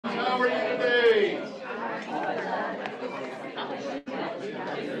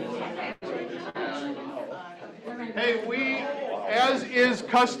Hey, as is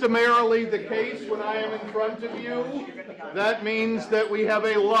customarily the case when I am in front of you, that means that we have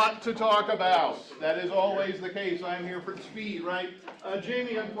a lot to talk about. That is always the case. I'm here for speed, right?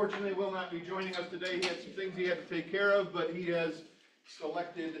 Jamie, unfortunately, will not be joining us today. He had some things he had to take care of, but he has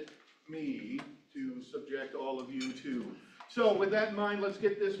selected me to subject all of you to. So with that in mind, let's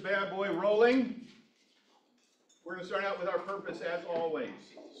get this bad boy rolling. We're going to start out with our purpose, as always,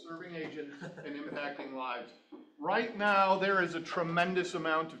 serving agents and impacting lives. Right now, there is a tremendous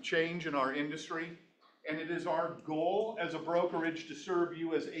amount of change in our industry, and it is our goal as a brokerage to serve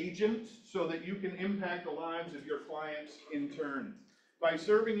you as agents so that you can impact the lives of your clients in turn. By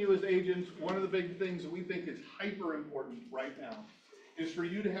serving you as agents, one of the big things that we think is hyper important right now is for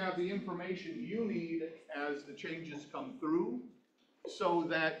you to have the information you need as the changes come through so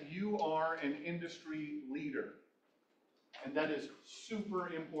that you are an industry leader. And that is super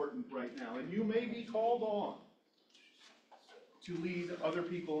important right now. And you may be called on to lead other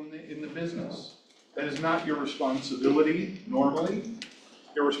people in the business. That is not your responsibility normally.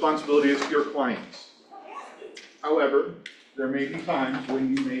 Your responsibility is to your clients. However, there may be times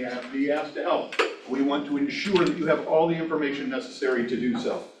when you may be asked to help. We want to ensure that you have all the information necessary to do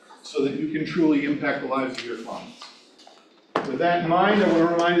so that you can truly impact the lives of your clients. With that in mind, I want to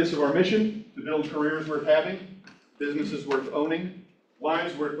remind us of our mission: to build careers worth having, businesses worth owning,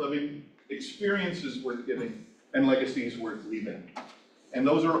 lives worth living, experiences worth giving, and legacies worth leaving. And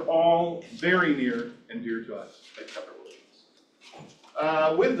those are all very near and dear to us at Keller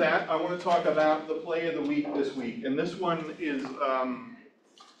Williams. With that, I want to talk about the play of the week this week. And this one is,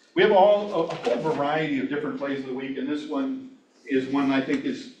 we have a whole variety of different plays of the week, and this one is one I think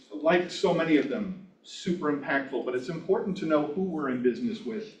is, like so many of them, super impactful. But it's important to know who we're in business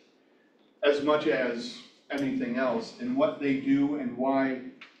with as much as anything else, and what they do and why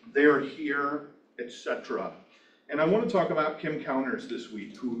they're here, etc. And I want to talk about Kim Counters this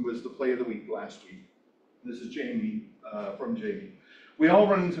week, who was the play of the week last week. This is Jamie, from Jamie. We all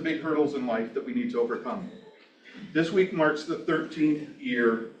run into big hurdles in life that we need to overcome. This week marks the 13th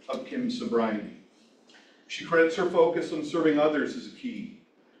year of Kim's sobriety. She credits her focus on serving others as a key.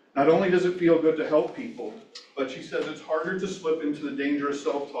 Not only does it feel good to help people, but she says it's harder to slip into the dangerous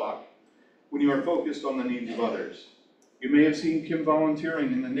self-talk when you are focused on the needs of others. You may have seen Kim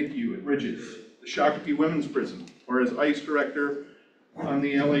volunteering in the NICU at Ridges, the Shakopee Women's Prison, or as ICE director on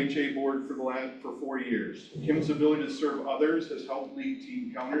the LHA board for 4 years. Kim's ability to serve others has helped lead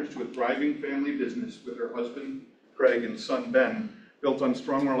Team Counters to a thriving family business with her husband, Craig, and son, Ben, built on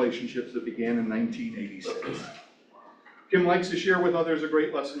strong relationships that began in 1986. Kim likes to share with others a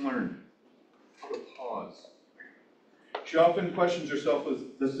great lesson learned: how to pause. She often questions herself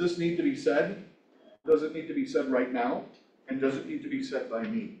with, does this need to be said? Does it need to be said right now? And does it need to be said by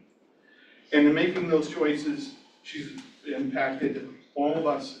me? And in making those choices, she's impacted all of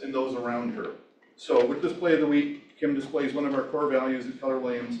us and those around her. So with this play of the week, Kim displays one of our core values at Keller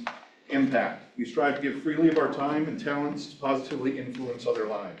Williams: impact. We strive to give freely of our time and talents to positively influence other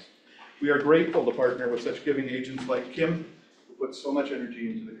lives. We are grateful to partner with such giving agents like Kim, who put so much energy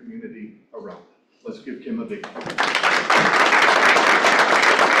into the community around them. Let's give Kim a big hand.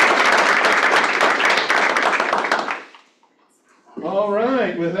 All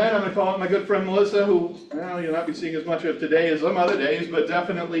right, with that, I'm going to call out my good friend Melissa, who, well, you'll not be seeing as much of today as some other days, but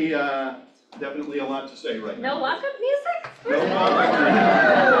definitely a lot to say right now. No walk-up music? No walk-up.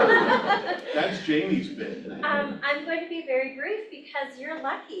 That's Jamie's bit. I'm going to be very brief because you're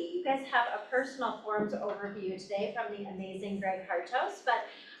lucky. You guys have a personal forms overview today from the amazing Gregg Hartos, but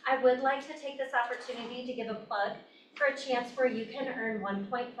I would like to take this opportunity to give a plug for a chance where you can earn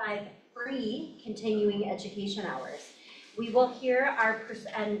 1.5 free continuing education hours. We will hear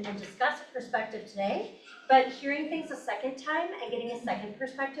and discuss a perspective today, but hearing things a second time and getting a second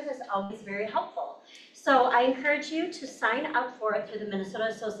perspective is always very helpful. So I encourage you to sign up for it through the Minnesota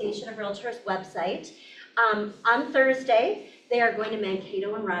Association of Realtors website. On Thursday, they are going to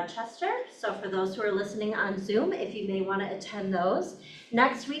Mankato and Rochester. So for those who are listening on Zoom, if you may want to attend those.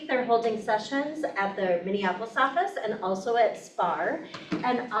 Next week, they're holding sessions at the Minneapolis office and also at SPAR.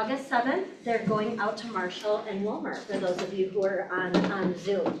 And August 7th, they're going out to Marshall and Wilmer for those of you who are on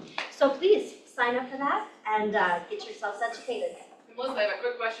Zoom. So please sign up for that and get yourselves educated. Melissa, I have a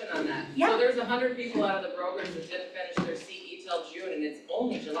quick question on that. Yeah. So there's 100 people out of the brokers that didn't finish their CE till June, and it's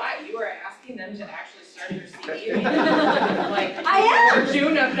only July. You are asking them to actually start their CE like for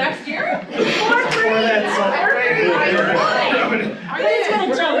June of next year? For free. Who's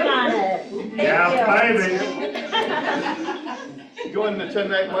gonna jump on it? Yeah, Thank you. You go and attend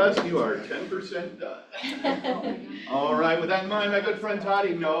that class, you are 10% done. All right, with that in mind, my good friend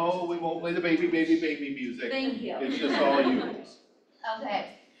Toddy, no, we won't play the baby music. Thank you. It's just all you. Okay.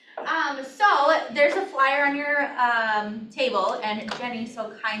 So there's a flyer on your table, and Jenny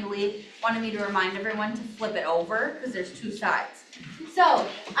so kindly wanted me to remind everyone to flip it over because there's two sides. So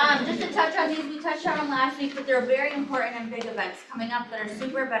just to touch on these, we touched on them last week, but they're very important and big events coming up that are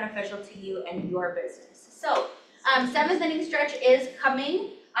super beneficial to you and your business. So 7th inning stretch is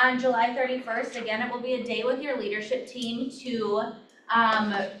coming on July 31st. Again, it will be a day with your leadership team to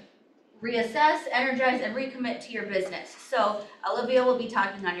reassess, energize, and recommit to your business. So Olivia will be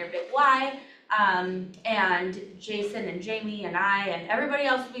talking on your big why, and Jason and Jamie and I and everybody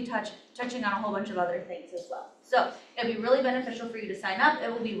else will be touching on a whole bunch of other things as well. So it'll be really beneficial for you to sign up.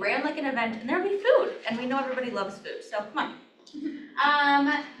 It will be ran like an event, and there'll be food, and we know everybody loves food, so come on.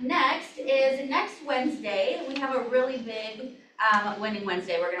 Next is next Wednesday, we have a really big Winning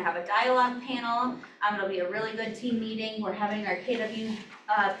Wednesday. We're gonna have a dialogue panel. It'll be a really good team meeting. We're having our KW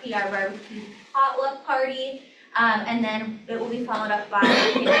PR barbecue potluck party. And then it will be followed up by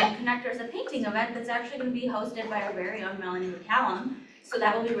KW Connectors, a painting event that's actually gonna be hosted by our very own Melanie McCallum. So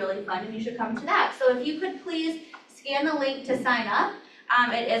that will be really fun, and you should come to that. So if you could please scan the link to sign up.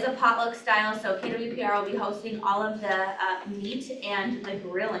 It is a potluck style, so KWPR will be hosting all of the meat and the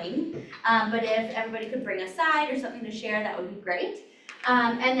grilling. But if everybody could bring a side or something to share, that would be great.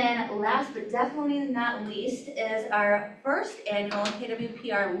 And then last but definitely not least is our first annual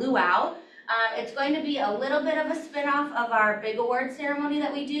KWPR Luau. It's going to be a little bit of a spin-off of our big award ceremony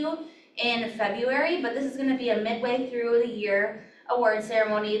that we do in February, but this is going to be a midway through the year award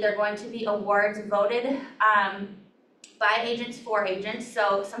ceremony. They're going to be awards voted by agents for agents,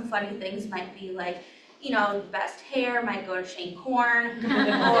 so some funny things might be like, you know, best hair might go to Shane Korn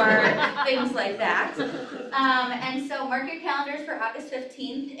or things like that. And so mark your calendars for August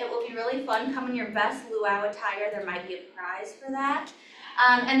 15th. It will be really fun. Come in your best luau attire. There might be a prize for that.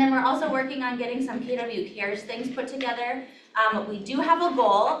 And then we're also working on getting some KW Cares things put together. We do have a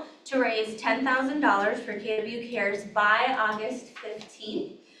goal to raise $10,000 for KW Cares by August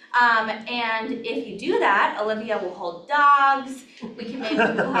 15th. And if you do that, Olivia will hold dogs. We can maybe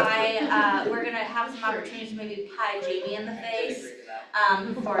pie, we're gonna have some opportunities to maybe pie Jamie in the face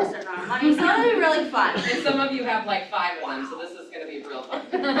for a certain amount of money. So it'll be really fun. And some of you have like 5 1, so this is gonna be real fun.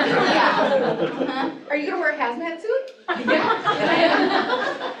 Yeah. Are you gonna wear a hazmat suit?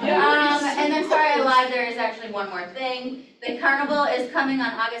 Yeah. And then sorry I lied, there is actually one more thing. The carnival is coming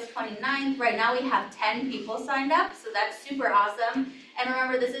on August 29th. Right now we have 10 people signed up, so that's super awesome. And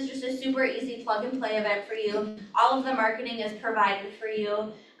remember, this is just a super easy plug and play event for you. All of the marketing is provided for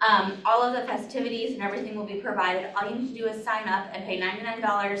you. All of the festivities and everything will be provided. All you need to do is sign up and pay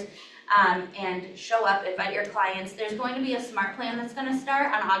 $99 and show up, invite your clients. There's going to be a smart plan that's gonna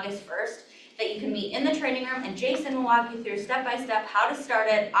start on August 1st that you can meet in the training room, and Jason will walk you through step by step how to start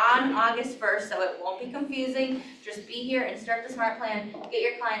it on August 1st, so it won't be confusing. Just be here and start the smart plan, get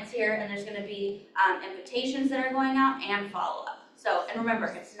your clients here, and there's gonna be invitations that are going out and follow-up. So, and remember,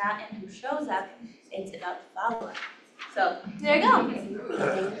 it's not in who shows up, it's about follow-up. So, there you go.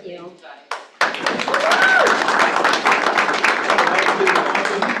 Thank you.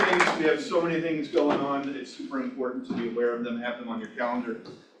 We have so many things going on, it's super important to be aware of them, have them on your calendar,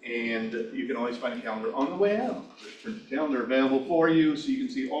 and you can always find a calendar on the way out. There's a calendar available for you so you can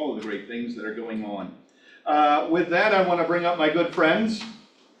see all of the great things that are going on. With that, I want to bring up my good friends,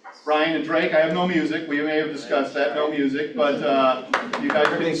 Brian and Drake. I have no music, we may have discussed that, no music, but you guys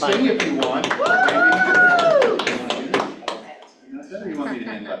can sing if you want. Or you want me to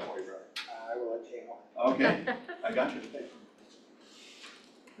hand that for you, brother? I will let you know. Okay, I got you.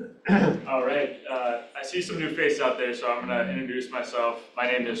 All right, I see some new faces out there, so I'm gonna introduce myself. My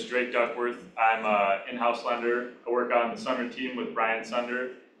name is Drake Duckworth. I'm an in-house lender. I work on the Sunder team with Brian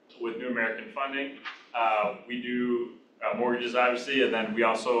Sunder with New American Funding. We do mortgages, obviously, and then we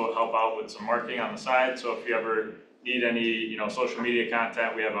also help out with some marketing on the side. So if you ever need any, social media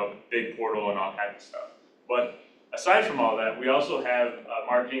content, we have a big portal and all kinds of stuff. But aside from all that, we also have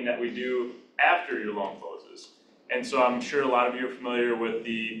marketing that we do after your loan closes. And so I'm sure a lot of you are familiar with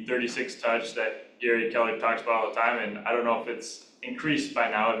the 36 touch that Gary Keller talks about all the time, and I don't know if it's increased by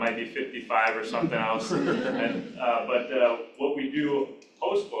now, it might be 55 or something else. But what we do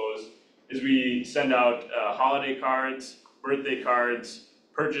post-close is we send out holiday cards, birthday cards,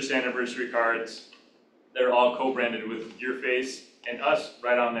 purchase anniversary cards. They're all co-branded with your face and us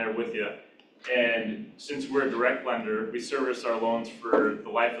right on there with you. And since we're a direct lender, we service our loans for the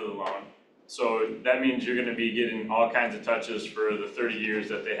life of the loan. So that means you're gonna be getting all kinds of touches for the 30 years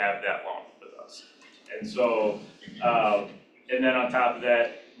that they have that loan with us. And so, And then on top of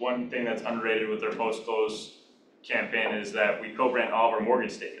that, one thing that's underrated with our post-close campaign is that we co-brand all of our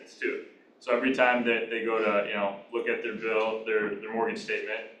mortgage statements too. So every time that they go to, look at their bill, their mortgage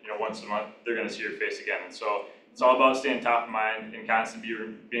statement, once a month, they're gonna see your face again. And so it's all about staying top of mind and constantly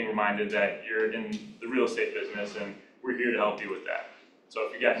being reminded that you're in the real estate business and we're here to help you with that. So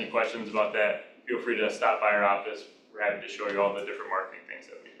if you got any questions about that, feel free to stop by our office. We're happy to show you all the different marketing things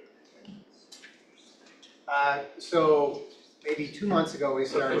that we do. So maybe 2 months ago, we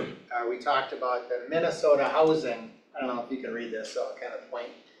talked about the Minnesota housing. I don't know if you can read this, so I'll kind of point.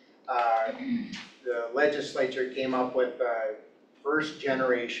 The legislature came up with a first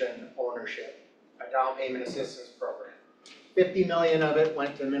generation ownership, a down payment assistance program. 50 million of it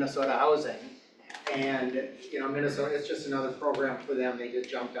went to Minnesota housing. And, Minnesota, it's just another program for them. They just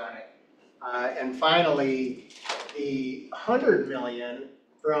jumped on it. And finally, the 100 million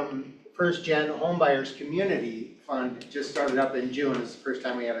from First Gen Homebuyers Community Fund just started up in June. It's the first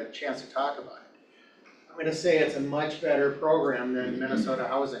time we had a chance to talk about it. I'm going to say it's a much better program than Minnesota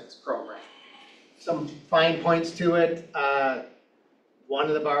Housing's program. Some fine points to it. One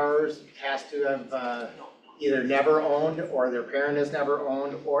of the borrowers has to have either never owned, or their parent has never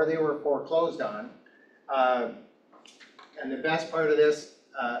owned, or they were foreclosed on. And the best part of this,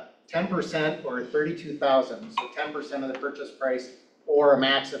 10% or 32,000, so 10% of the purchase price, or a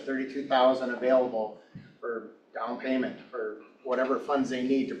max of 32,000 available for down payment for whatever funds they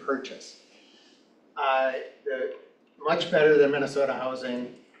need to purchase. Much better than Minnesota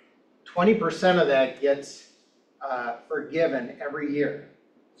Housing. 20% of that gets forgiven every year.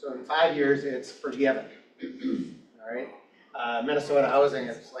 So in 5 years, it's forgiven. All right. Minnesota Housing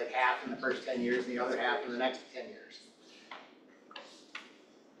is like half in the first 10 years, and the other half in the next 10 years.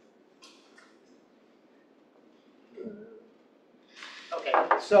 Okay,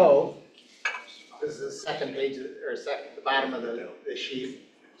 so this is the second page, or the bottom of the sheet.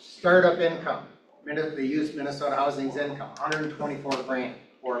 Startup income. They use Minnesota Housing's income, 124 grand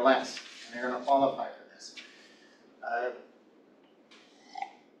or less, and they're going to qualify for this.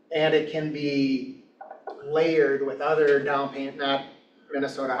 And it can be layered with other down payment, not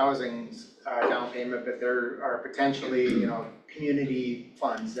Minnesota Housing's down payment, but there are potentially, community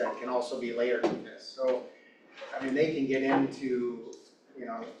funds that can also be layered with this. So, they can get into,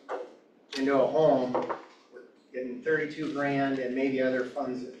 into a home with getting 32 grand and maybe other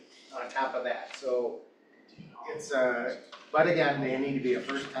funds on top of that. So it's but again, they need to be a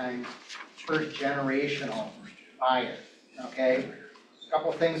first generational buyer, okay? A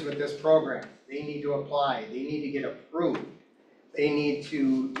couple things with this program. They need to apply, they need to get approved. They need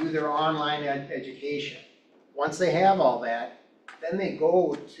to do their online education. Once they have all that, then they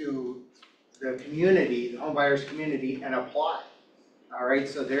go to the community, the home buyers community, and apply. All right,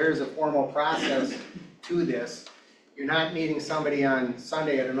 so there's a formal process to this. You're not meeting somebody on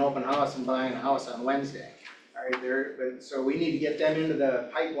Sunday at an open house and buying a house on Wednesday. All right, so we need to get them into the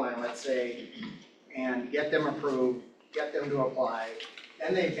pipeline, let's say, and get them approved, get them to apply.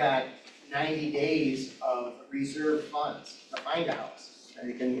 Then they've got 90 days of reserved funds to find a house.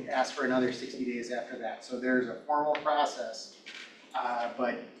 And you can ask for another 60 days after that. So there's a formal process,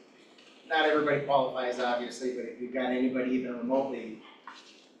 but not everybody qualifies, obviously, but if you've got anybody even remotely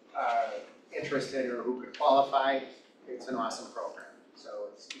interested or who could qualify, it's an awesome program. So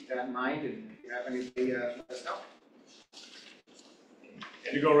let's keep that in mind, and if you have anybody, let us know.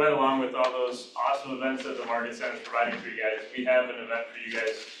 And to go right along with all those awesome events that the Market Center is providing for you guys, we have an event for you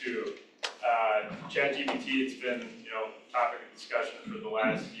guys too. ChatGPT, it's been, topic of discussion for the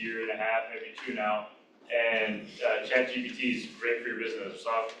last year and a half, maybe 2 now. And ChatGPT is great for your business. There's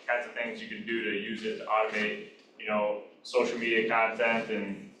all kinds of things you can do to use it to automate, social media content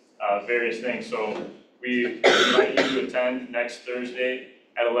and various things. So we invite you to attend next Thursday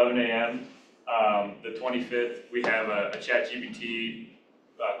at 11 a.m. The 25th, we have a ChatGPT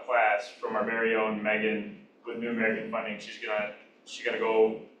class from our very own Megan with New American Funding. She's gonna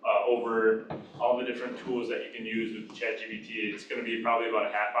go over all the different tools that you can use with ChatGPT. It's gonna be probably about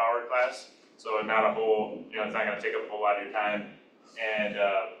a half-hour class. So not a whole, it's not gonna take up a whole lot of your time, and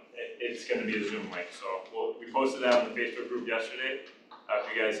it's gonna be a Zoom link. So we posted that on the Facebook group yesterday. If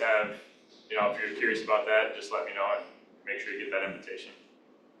you guys have, if you're curious about that, just let me know and make sure you get that invitation.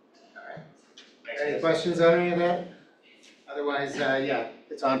 All right. Thanks, Any guys. questions on any of that? Otherwise, yeah,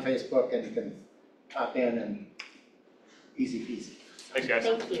 it's on Facebook and you can hop in and easy peasy. Thanks, guys.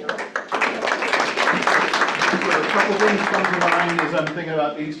 Thank you. So a couple things come to mind as I'm thinking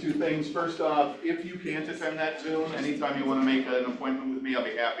about these two things. First off, if you can't attend that Zoom, anytime you want to make an appointment with me, I'll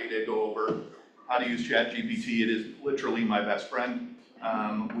be happy to go over how to use ChatGPT. It is literally my best friend.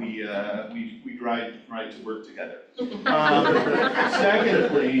 we ride to work together.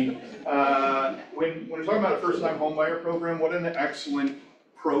 Secondly, when we're talking about a first-time homebuyer program, what an excellent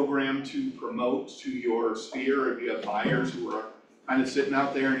program to promote to your sphere if you have buyers who are kind of sitting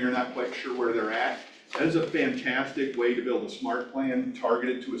out there and you're not quite sure where they're at. That is a fantastic way to build a smart plan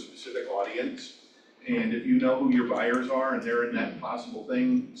targeted to a specific audience. And if you know who your buyers are and they're in that possible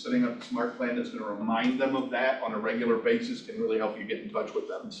thing, setting up a smart plan that's gonna remind them of that on a regular basis can really help you get in touch with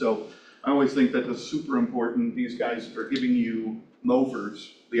them. So I always think that that's super important. These guys are giving you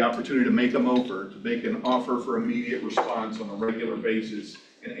MOFers, the opportunity to make a MOFer, to make an offer for immediate response on a regular basis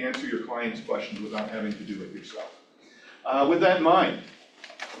and answer your client's questions without having to do it yourself. With that in mind,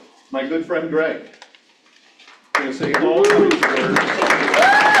 my good friend Gregg, I'm gonna say all of these words.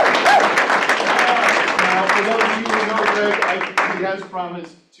 Now, for those of you who know Gregg, he has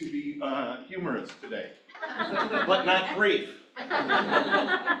promised to be humorous today. But not brief.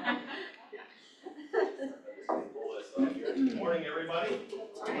 Good morning, everybody.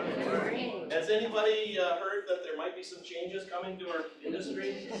 Has anybody heard that there might be some changes coming to our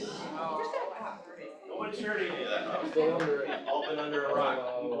industry? Nobody's heard any of that, huh? All been under a rock,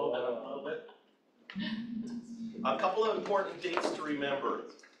 a little bit. A couple of important dates to remember.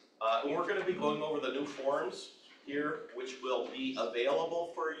 And we're gonna be going over the new forms here, which will be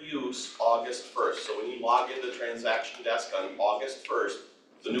available for use August 1st. So when you log into the transaction desk on August 1st,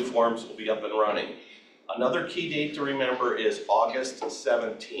 the new forms will be up and running. Another key date to remember is August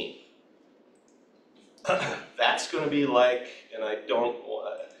 17th. That's gonna be like, and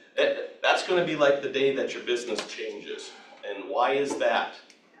that's gonna be like the day that your business changes. And why is that?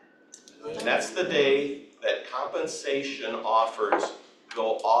 And that's the day that compensation offers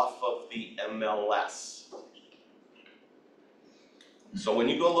go off of the MLS. So when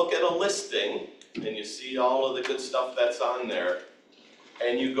you go look at a listing and you see all of the good stuff that's on there,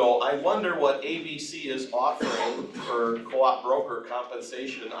 and you go, I wonder what ABC is offering for co-op broker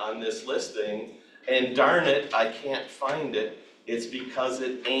compensation on this listing, and darn it, I can't find it, it's because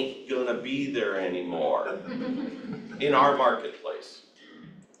it ain't gonna be there anymore in our marketplace.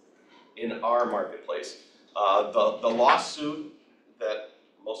 In our marketplace. The lawsuit that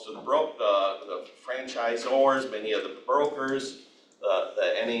most of the franchisors, many of the brokers,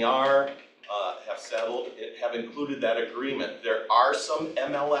 the NAR have settled, have included that agreement. There are some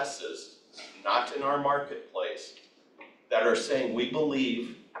MLSs, not in our marketplace, that are saying we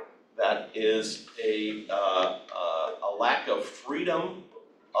believe that is a lack of freedom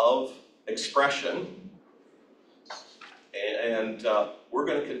of expression, and we're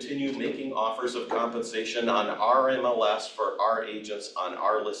going to continue making offers of compensation on our MLS for our agents on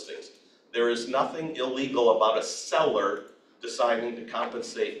our listings. There is nothing illegal about a seller deciding to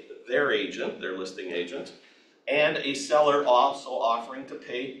compensate their agent, their listing agent, and a seller also offering to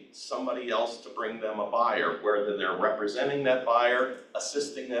pay somebody else to bring them a buyer, whether they're representing that buyer,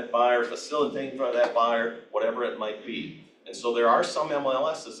 assisting that buyer, facilitating for that buyer, whatever it might be. And so there are some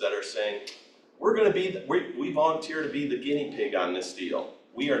MLSs that are saying, we volunteer to be the guinea pig on this deal.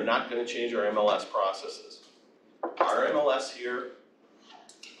 We are not going to change our MLS processes. Our MLS here,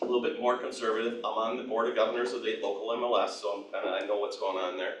 a little bit more conservative. I'm on the board of governors of the local MLS, so I know what's going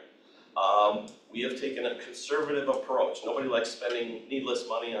on there. We have taken a conservative approach. Nobody likes spending needless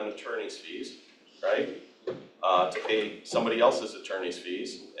money on attorney's fees, right? To pay somebody else's attorney's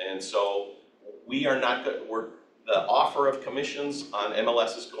fees. And so we are not good. The offer of commissions on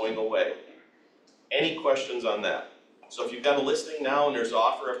MLS is going away. Any questions on that? So if you've got a listing now and there's an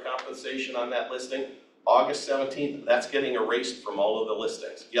offer of compensation on that listing, August 17th, that's getting erased from all of the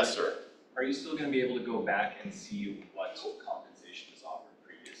listings. Yes, sir? Are you still gonna be able to go back and see what compensation is offered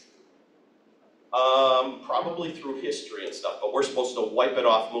previously? Probably through history and stuff, but we're supposed to wipe it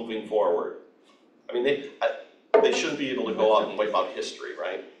off moving forward. I mean, they shouldn't be able to go out and wipe out history,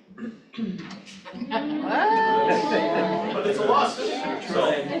 right? But it's a lawsuit, so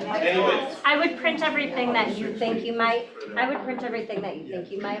anyway. I would print everything that you think you might,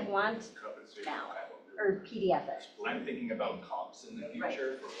 want now, or PDF it. I'm thinking about comps in the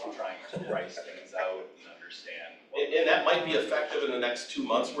future for trying to price things out and understand. And that might be effective in the next 2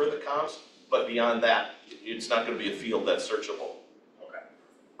 months worth of comps, but beyond that, it's not gonna be a field that's searchable. Okay.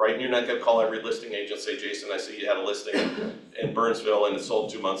 Right, and you're not gonna call every listing agent, say, Jason, I see you had a listing in Burnsville and it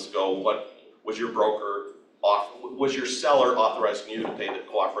sold 2 months ago. What was your broker was your seller authorizing you to pay the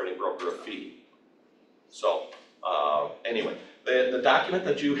cooperating broker a fee? So, anyway, the document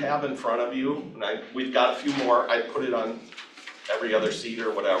that you have in front of you, and we've got a few more, I put it on every other seat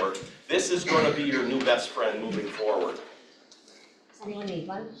or whatever. This is gonna be your new best friend moving forward. Does anyone need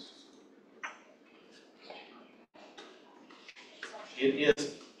one?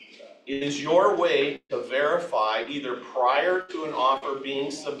 It is your way to verify either prior to an offer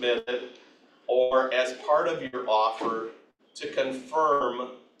being submitted or as part of your offer to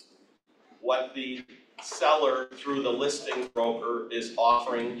confirm what the seller through the listing broker is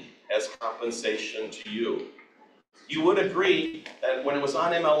offering as compensation to you. You would agree that when it was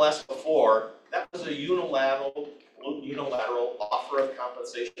on MLS before, that was a unilateral offer of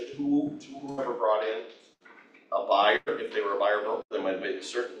compensation to whoever brought in a buyer. If they were a buyer broker, there might have been a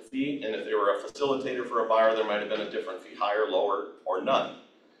certain fee, and if they were a facilitator for a buyer, there might have been a different fee, higher, lower, or none.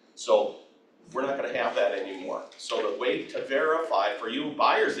 So we're not gonna have that anymore. So the way to verify for you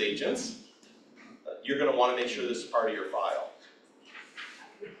buyer's agents, you're gonna wanna make sure this is part of your file.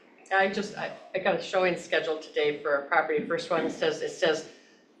 I got a showing scheduled today for a property. First one says,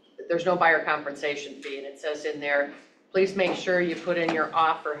 there's no buyer compensation fee, and it says in there, please make sure you put in your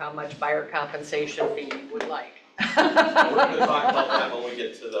offer how much buyer compensation fee you would like. We're gonna talk about that when we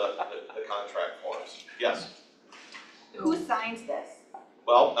get to the contract forms. Yes? Who signs this?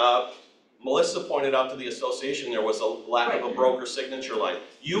 Well, Melissa pointed out to the association there was a lack of a broker signature line.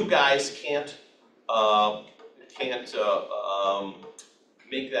 You guys can't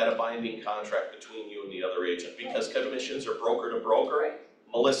make that a binding contract between you and the other agent because commissions are broker to broker.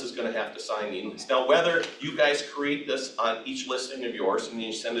 Melissa's gonna have to sign these. Now, whether you guys create this on each listing of yours and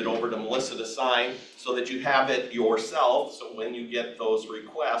you send it over to Melissa to sign so that you have it yourself, so when you get those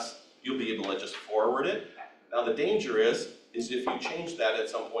requests, you'll be able to just forward it. Now, the danger is if you change that at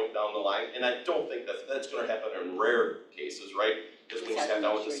some point down the line, and I don't think that's gonna happen in rare cases, right? Because when you sat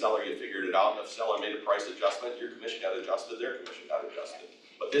down with the seller, you figured it out, and if the seller made a price adjustment, your commission got adjusted, their commission got adjusted.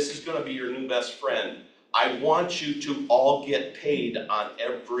 But this is gonna be your new best friend. I want you to all get paid on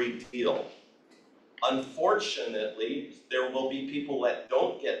every deal. Unfortunately, there will be people that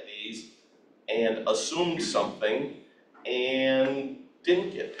don't get these and assumed something and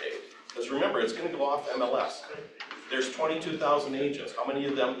didn't get paid. Because remember, it's gonna go off MLS. There's 22,000 agents. How many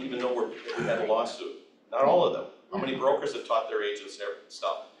of them even know we had a lawsuit? Not all of them. How many brokers have taught their agents their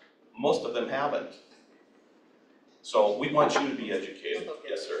stuff? Most of them haven't. So we want you to be educated.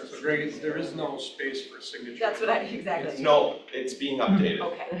 Yes, sir. So Greg, there is no space for signature. That's what exactly. No, it's being updated.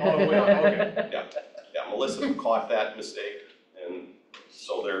 Okay. Oh, wait, okay. Yeah, Melissa caught that mistake, and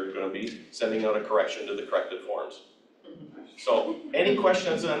so they're gonna be sending out a correction to the corrected forms. So, any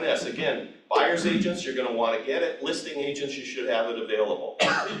questions on this? Again, buyer's agents, you're gonna wanna get it. Listing agents, you should have it available.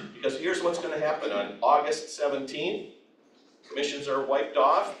 Because here's what's gonna happen on August 17th, commissions are wiped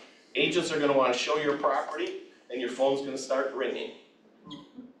off, agents are gonna wanna show your property, and your phone's gonna start ringing.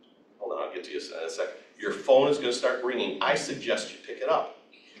 Hold on, I'll get to you in a second. Your phone is gonna start ringing. I suggest you pick it up.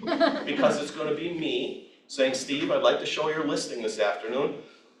 Because it's gonna be me saying, Steve, I'd like to show your listing this afternoon.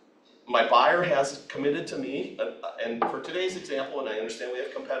 My buyer has committed to me, and for today's example, and I understand we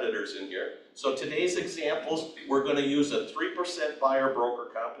have competitors in here, so today's examples, we're gonna use a 3% buyer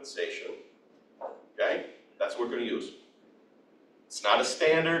broker compensation, okay? That's what we're gonna use. It's not a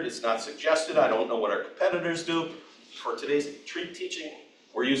standard, it's not suggested, I don't know what our competitors do. For today's teaching,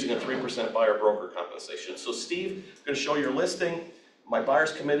 we're using a 3% buyer broker compensation. So Steve, I'm gonna show your listing. My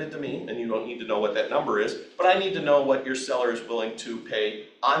buyer's committed to me, and you don't need to know what that number is, but I need to know what your seller is willing to pay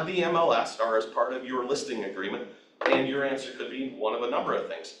on the MLS or as part of your listing agreement. And your answer could be one of a number of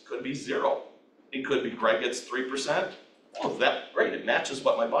things. It could be 0. It could be Greg gets 3%. Oh, that's great, it matches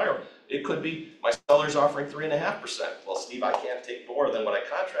what my buyer. It could be my seller's offering 3.5%. Well, Steve, I can't take more than what I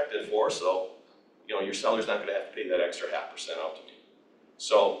contracted for, so your seller's not gonna have to pay that extra 0.5% out to me.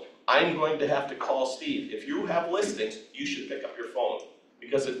 So I'm going to have to call Steve. If you have listings, you should pick up your phone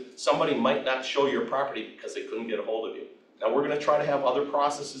because somebody might not show your property because they couldn't get a hold of you. Now we're gonna try to have other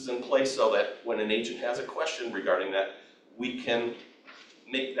processes in place so that when an agent has a question regarding that, we can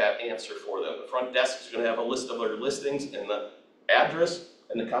make that answer for them. The front desk is gonna have a list of their listings and the address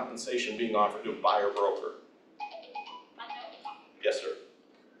and the compensation being offered to a buyer broker. Yes, sir.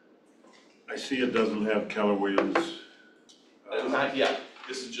 I see it doesn't have Keller Williams. Not yet.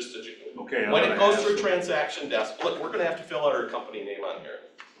 This is just a. Okay. When it goes through transaction desk, look, we're gonna have to fill out our company name on here.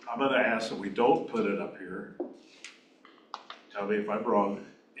 I'm gonna ask that we don't put it up here. Tell me if I'm wrong.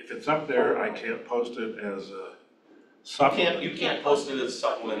 If it's up there, I can't post it as a supplement. You can't post it as a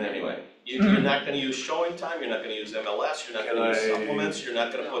supplement anyway. You're not gonna use showing time, you're not gonna use MLS, you're not gonna use supplements, you're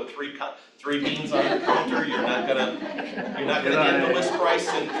not gonna put three beans on the counter, you're not gonna get the list price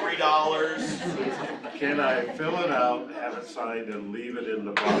in $3. Can I fill it out, have it signed, and leave it in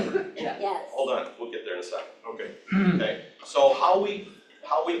the bottom? Yes. Hold on, we'll get there in a second. Okay. Okay, so how we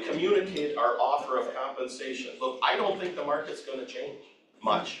communicate our offer of compensation. Look, I don't think the market's gonna change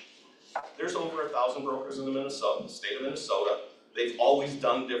much. There's over 1,000 brokers in the state of Minnesota. They've always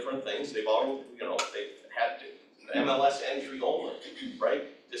done different things, they've all, they've had MLS entry only,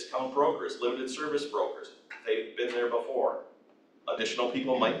 right? Discount brokers, limited service brokers, they've been there before. Additional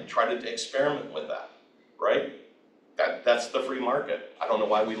people might try to experiment with that, right? That's the free market. I don't know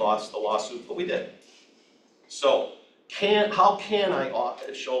why we lost the lawsuit, but we did. So, how can I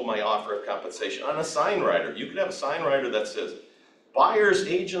show my offer of compensation? On a sign rider, you could have a sign rider that says, buyers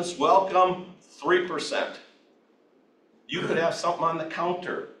agents welcome 3%. You could have something on the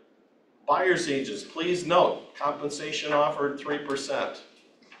counter. Buyers agents, please note, compensation offered 3%.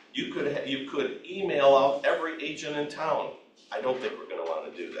 You could email out every agent in town. I don't think we're gonna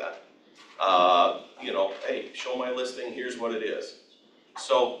wanna do that. Hey, show my listing, here's what it is.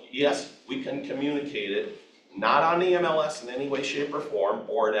 So yes, we can communicate it, not on the MLS in any way, shape, or form,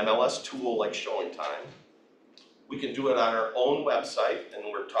 or an MLS tool like Showing Time. We can do it on our own website, and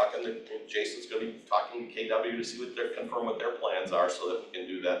Jason's gonna be talking to KW to see confirm what their plans are, so that we can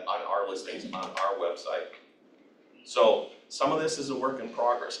do that on our listings on our website. So some of this is a work in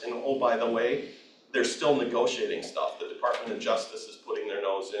progress, and oh, by the way, they're still negotiating stuff. The Department of Justice is putting their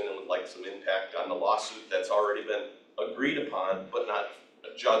nose in and would like some impact on the lawsuit that's already been agreed upon, but not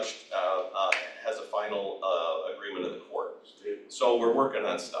judged, has a final agreement of the court. So we're working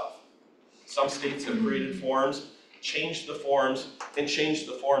on stuff. Some states have created forms, changed the forms, and changed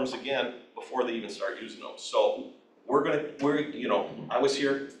the forms again before they even start using them. So I was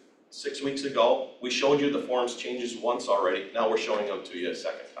here 6 weeks ago, we showed you the forms changes once already, now we're showing them to you a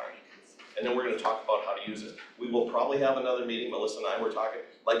second time. And then we're gonna talk about how to use it. We will probably have another meeting, Melissa and I were talking,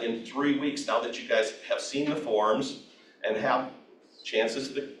 like in 3 weeks, now that you guys have seen the forms and have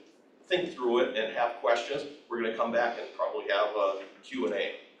chances to think through it and have questions, we're gonna come back and probably have a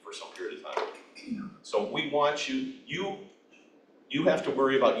Q&A for some period of time. So we want you have to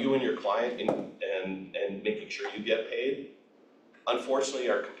worry about you and your client and making sure you get paid. Unfortunately,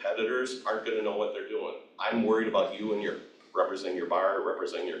 our competitors aren't gonna know what they're doing. I'm worried about you and representing your buyer,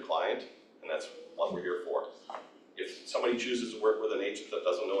 representing your client, and that's what we're here for. If somebody chooses to work with an agent that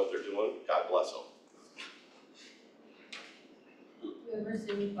doesn't know what they're doing, God bless them. We have a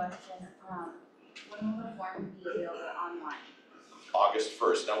Zoom question, when will the form be available online? August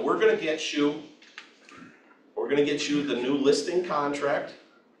 1st. Now we're gonna get you the new listing contract,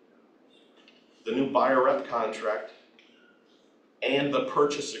 the new buyer rep contract, and the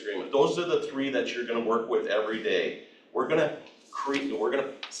purchase agreement. Those are the three that you're gonna work with every day. We're gonna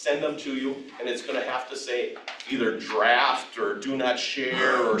send them to you, and it's gonna have to say either draft or do not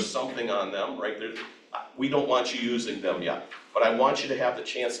share or something on them, right? We don't want you using them yet, but I want you to have the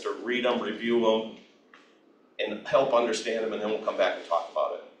chance to read them, review them, and help understand them, and then we'll come back and talk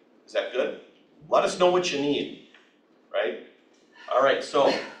about it. Is that good? Let us know what you need, right? All right,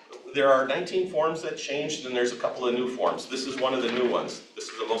 so there are 19 forms that changed, and there's a couple of new forms. This is one of the new ones. This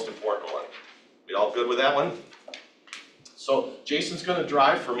is the most important one. We all good with that one? So Jason's gonna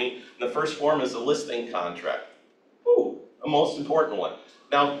drive for me, and the first form is a listing contract. Ooh, the most important one.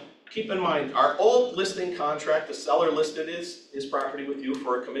 Now, keep in mind, our old listing contract, the seller listed his property with you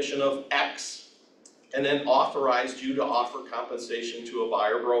for a commission of X, and then authorized you to offer compensation to a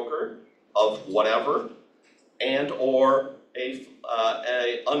buyer broker of whatever, and or a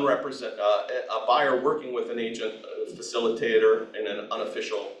buyer working with an agent, a facilitator in an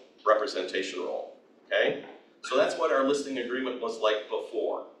unofficial representation role, okay? So that's what our listing agreement was like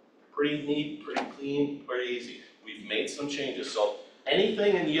before. Pretty neat, pretty clean, pretty easy. We've made some changes, so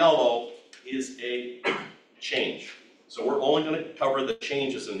anything in yellow is a change. So we're only gonna cover the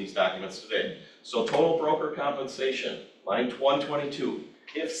changes in these documents today. So total broker compensation, line 122.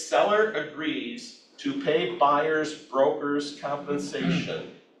 If seller agrees to pay buyer's broker's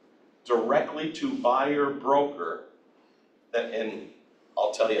compensation directly to buyer broker, and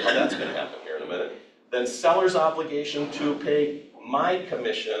I'll tell you how that's gonna happen here in a minute, then seller's obligation to pay my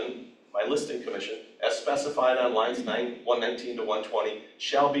commission, my listing commission, as specified on lines 119 to 120,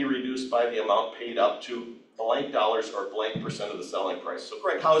 shall be reduced by the amount paid up to blank dollars or blank percent of the selling price. So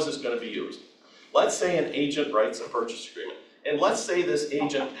Greg, how is this gonna be used? Let's say an agent writes a purchase agreement. And let's say this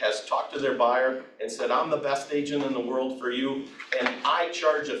agent has talked to their buyer and said, I'm the best agent in the world for you, and I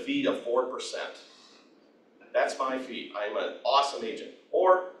charge a fee of 4%. That's my fee. I'm an awesome agent.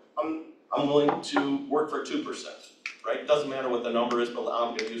 Or I'm willing to work for 2%, right? Doesn't matter what the number is, but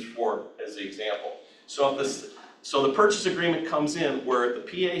I'm gonna use 4 as the example. So the purchase agreement comes in where the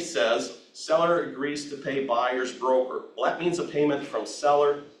PA says, seller agrees to pay buyer's broker. Well, that means a payment from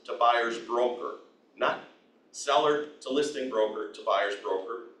seller to buyer's broker, not seller to listing broker to buyer's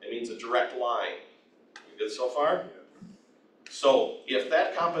broker. It means a direct line. You good so far? So if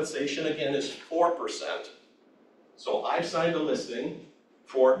that compensation again is 4%, So I've signed a listing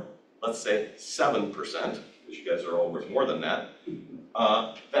for, let's say, 7%, because you guys are all worth more than that.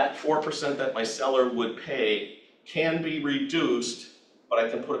 That 4% that my seller would pay can be reduced, but I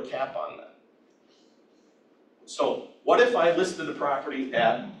can put a cap on that. So what if I listed the property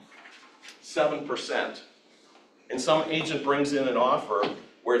at 7% and some agent brings in an offer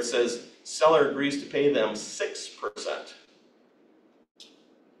where it says seller agrees to pay them 6%?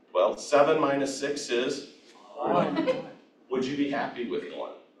 Well, 7 minus 6 is 1. Would you be happy with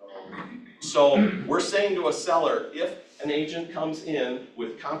 1? So we're saying to a seller, if an agent comes in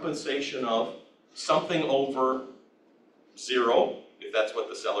with compensation of something over 0, if that's what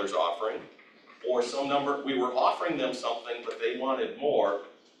the seller's offering, or some number, we were offering them something, but they wanted more,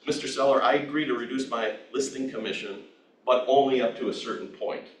 Mr. Seller, I agree to reduce my listing commission, but only up to a certain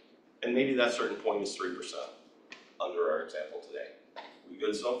point. And maybe that certain point is 3% under our example today. We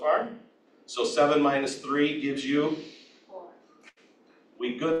good so far? So 7 minus 3 gives you? 4.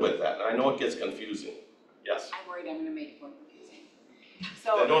 We good with that? And I know it gets confusing. Yes? I'm worried I'm gonna make it more confusing.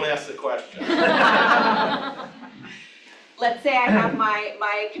 Then don't ask the question. Let's say I have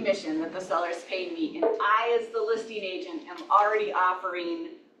my commission that the seller's paying me, and I, as the listing agent, am already offering,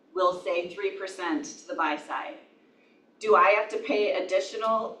 we'll say 3% to the buy side. Do I have to pay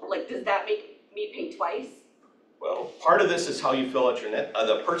additional, like, does that make me pay twice? Well, part of this is how you fill out your net,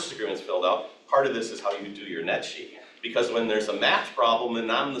 the purchase agreement's filled out. Part of this is how you do your net sheet. Because when there's a math problem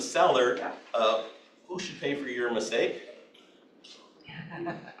and I'm the seller, who should pay for your mistake?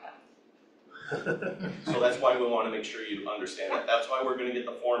 So that's why we want to make sure you understand that. That's why we're going to get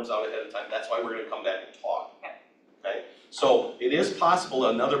the forms out ahead of time. That's why we're going to come back and talk. Okay? So it is possible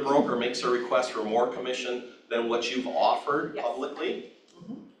another broker makes a request for more commission than what you've offered publicly.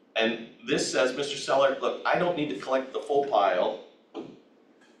 And this says, Mr. Seller, look, I don't need to collect the full pile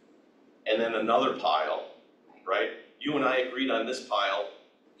and then another pile, right? You and I agreed on this pile.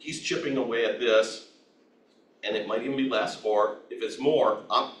 He's chipping away at this, and it might even be less, or if it's more,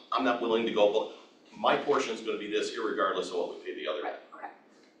 I'm not willing to go, but my portion is going to be this irregardless of what we pay the other guy.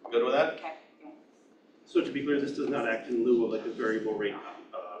 Good with that? Okay. So to be clear, this does not act in lieu of like a variable rate.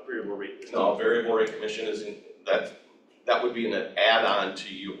 No, variable rate commission isn't, that would be an add-on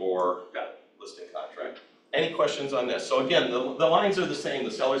to your listing contract. Any questions on this? So again, the lines are the same.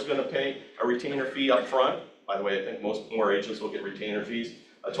 The seller's going to pay a retainer fee up front. By the way, I think more agents will get retainer fees.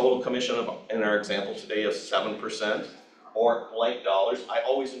 A total commission of, in our example today, of 7%, or blank dollars. I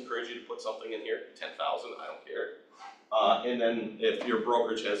always encourage you to put something in here, 10,000, I don't care. And then if your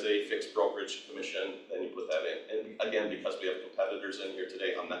brokerage has a fixed brokerage commission, then you put that in. And again, because we have competitors in here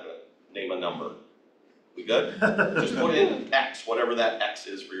today, I'm not going to name a number. We good? Just put in X, whatever that X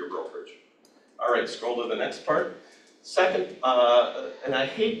is for your brokerage. All right, scroll to the next part. Second, and I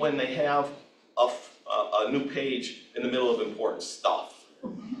hate when they have a new page in the middle of important stuff.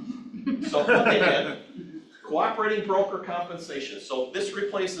 So again, cooperating broker compensation. So this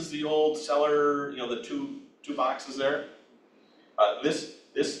replaces the old seller, the two boxes there.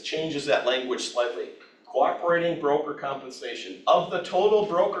 This changes that language slightly. Cooperating broker compensation. Of the total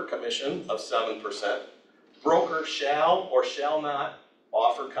broker commission of 7%, broker shall or shall not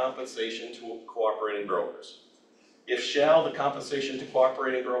offer compensation to cooperating brokers. If shall, the compensation to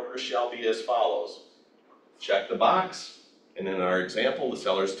cooperating brokers shall be as follows. Check the box. And in our example, the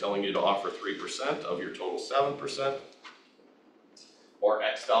seller is telling you to offer 3% of your total 7%, or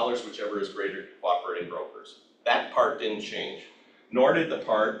X dollars, whichever is greater to cooperating brokers. That part didn't change, nor did the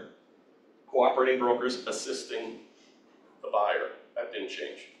part cooperating brokers assisting the buyer. That didn't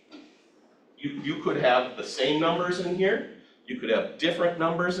change. You could have the same numbers in here, you could have different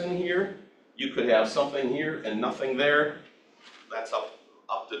numbers in here, you could have something here and nothing there. That's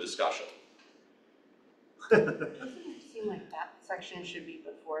up to discussion. Seem like that section should be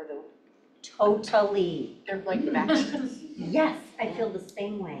before the, Totally. They're like matches. Yes, I feel the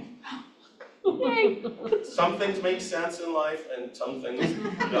same way. Some things make sense in life and some things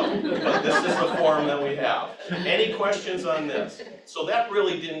don't, but this is the form that we have. Any questions on this? So that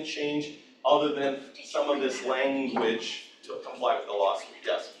really didn't change other than some of this language to comply with the lawsuit.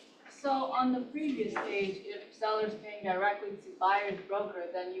 Yes? So on the previous page, if seller's paying directly to buyer's broker,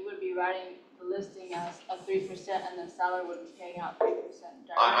 then you would be writing the listing as a 3% and the seller would be paying out 3%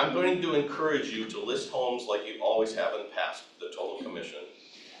 directly. I'm going to encourage you to list homes like you always have in the past, the total commission.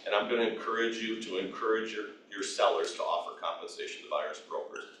 And I'm going to encourage you to encourage your sellers to offer compensation to buyers and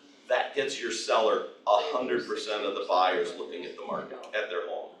brokers. That gets your seller 100% of the buyers looking at the market, at their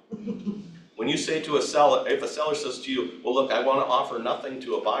home. When you say to a seller, if a seller says to you, well look, I want to offer nothing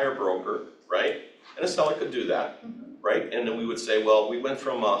to a buyer broker, right? And a seller could do that. right? And then we would say, well, we went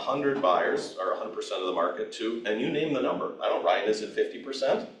from 100 buyers, or 100% of the market to, and you name the number. I don't, Ryan, is it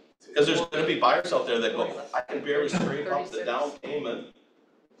 50%? Because there's gonna be buyers out there that go, I can barely scrape up the down payment,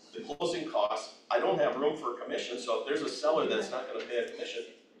 the closing costs, I don't have room for a commission, so if there's a seller that's not gonna pay a commission,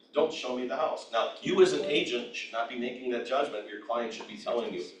 don't show me the house. Now, you as an agent should not be making that judgment, your client should be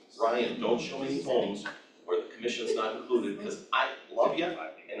telling you, Ryan, don't show me any homes where the commission's not included, because I love you,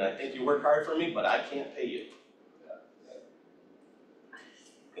 and I think you work hard for me, but I can't pay you.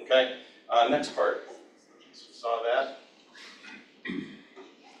 Okay, next part, saw that?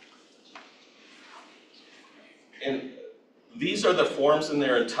 And these are the forms in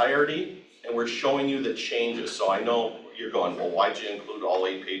their entirety, and we're showing you the changes, so I know you're going, well, why'd you include all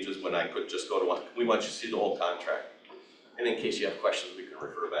 8 pages when I could just go to one? We want you to see the whole contract. And in case you have questions, we can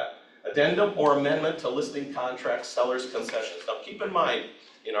refer back. Addendum or amendment to listing contracts, sellers, concessions. Now keep in mind,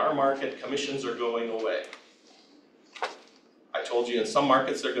 in our market, commissions are going away. I told you in some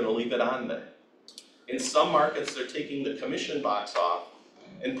markets, they're gonna leave it on there. In some markets, they're taking the commission box off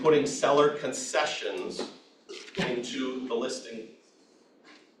and putting seller concessions into the listing,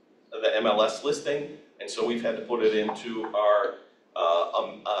 the MLS listing, and so we've had to put it into our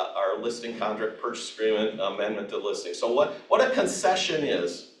listing contract purchase agreement amendment to listing. So what a concession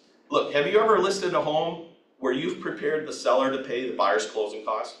is, look, have you ever listed a home where you've prepared the seller to pay the buyer's closing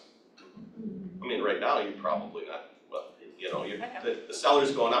costs? I mean, right now, you probably not, well, you know, the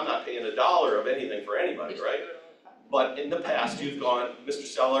seller's going, I'm not paying $1 of anything for anybody, right? But in the past, you've gone, Mr.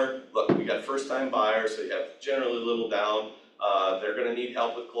 Seller, look, we got first-time buyers, they have generally little down, they're gonna need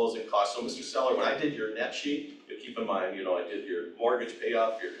help with closing costs. So Mr. Seller, when I did your net sheet, you keep in mind, you know, I did your mortgage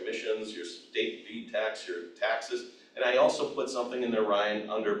payoff, your commissions, your state deed tax, your taxes, and I also put something in there, Ryan,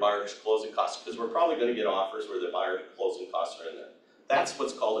 under buyer's closing costs, because we're probably gonna get offers where the buyer closing costs are in there. That's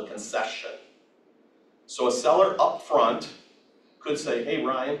what's called a concession. So a seller up front could say, hey,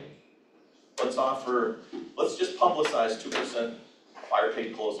 Ryan, let's just publicize 2% buyer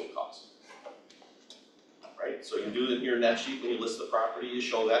paid closing costs. Right, so you do it in your net sheet when you list the property, you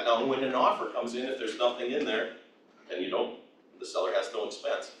show that. Now, when an offer comes in, if there's nothing in there, then the seller has no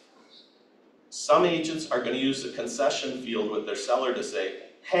expense. Some agents are gonna use the concession field with their seller to say,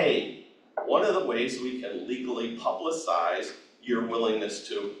 hey, one of the ways we can legally publicize your willingness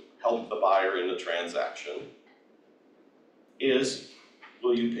to help the buyer in the transaction is,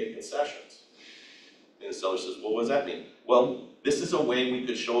 will you pay concessions? And the seller says, well, what does that mean? Well, this is a way we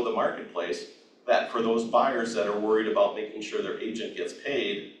could show the marketplace that for those buyers that are worried about making sure their agent gets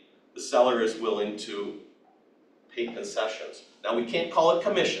paid, the seller is willing to pay concessions. Now, we can't call it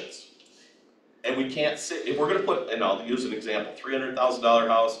commissions. And we can't say, if we're gonna put, and I'll use an example, $300,000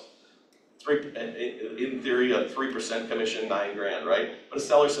 house, in theory, a 3% commission, $9,000, right? But a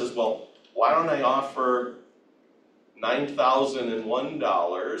seller says, well, why don't I offer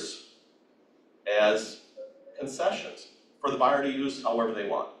 $9,001 as concessions for the buyer to use however they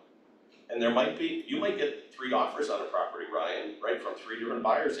want? And you might get 3 offers on a property, Ryan, right, from 3 different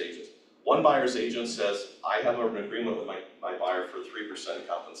buyer's agents. One buyer's agent says, I have an agreement with my buyer for 3%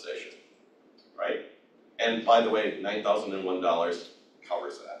 compensation, right? And by the way, $9,001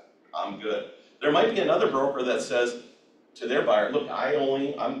 covers that. I'm good. There might be another broker that says to their buyer, look,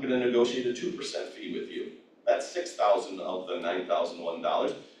 I'm gonna negotiate a 2% fee with you. That's $6,000 of the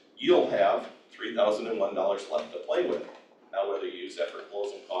 $9,001. You'll have $3,001 left to play with. Now, whether you use that for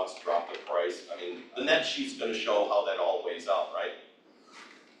closing costs, drop the price, I mean, the net sheet's gonna show how that all weighs out, right?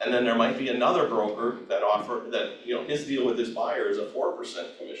 And then there might be another broker that his deal with his buyer is a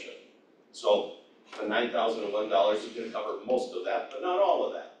 4% commission. So the $9,001 is gonna cover most of that, but not all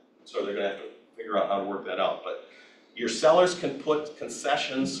of that. So they're gonna have to figure out how to work that out. But your sellers can put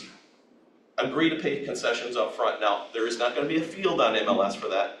concessions, agree to pay concessions up front. Now, there is not gonna be a field on MLS for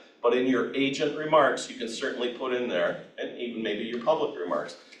that, but in your agent remarks, you can certainly put in there, and even maybe your public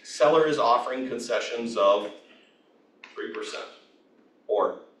remarks, seller is offering concessions of 3%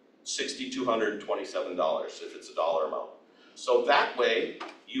 or $6,227 if it's a dollar amount. So that way,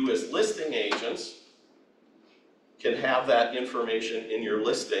 you as listing agents can have that information in your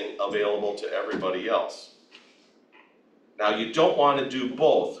listing available to everybody else. Now, you don't want to do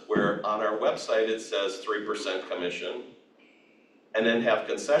both, where on our website it says 3% commission, and then have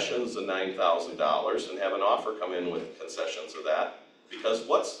concessions of $9,000 and have an offer come in with concessions of that. Because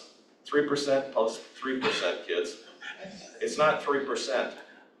what's 3% plus 3%, kids? It's not 3%.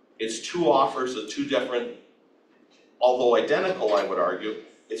 It's 2 offers of 2 different, although identical, I would argue,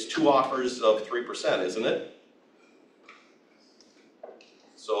 it's 2 offers of 3%, isn't it?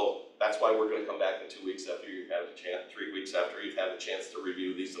 So That's why we're gonna come back in 2 weeks after you've had a chance, 3 weeks after you've had a chance to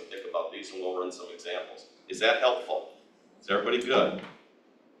review these and think about these, and we'll run some examples. Is that helpful? Is everybody good?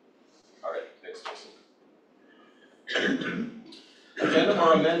 All right, thanks, Jason. Addendum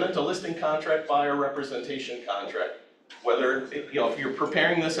or amendment to listing contract, buyer representation contract. Whether, if you're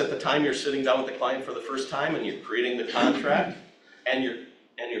preparing this at the time you're sitting down with the client for the first time and you're creating the contract, and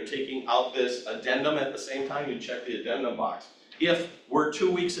you're taking out this addendum at the same time, you check the addendum box. If we're 2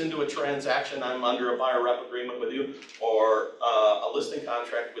 weeks into a transaction, I'm under a buyer rep agreement with you, or a listing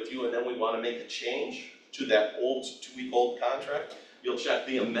contract with you, and then we want to make a change to that old 2-week-old contract, you'll check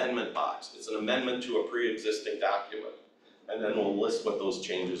the amendment box. It's an amendment to a pre-existing document. And then we'll list what those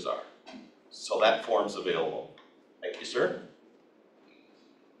changes are. So that form's available. Thank you, sir.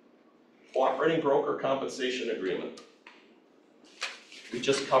 Cooperating broker compensation agreement. We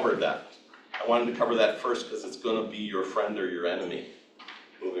just covered that. I wanted to cover that first because it's gonna be your friend or your enemy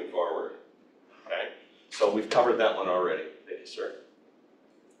moving forward. Okay? So we've covered that one already. Thank you, sir.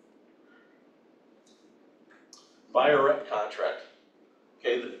 Buyer rep contract.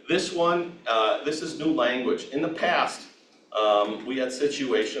 Okay, this one, this is new language. In the past, we had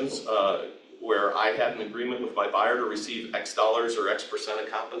situations where I had an agreement with my buyer to receive X dollars or X percent of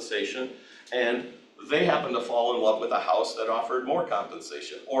compensation, and they happened to fall in love with a house that offered more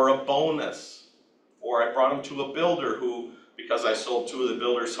compensation, or a bonus. Or I brought them to a builder who, because I sold 2 of the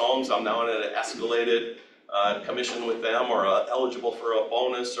builder's homes, I'm now in an escalated commission with them, or eligible for a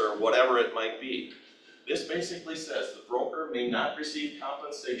bonus, or whatever it might be. This basically says the broker may not receive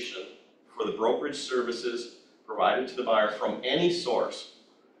compensation for the brokerage services provided to the buyer from any source,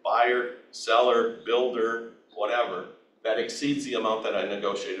 buyer, seller, builder, whatever, that exceeds the amount that I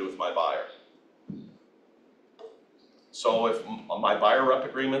negotiated with my buyer. So if my buyer rep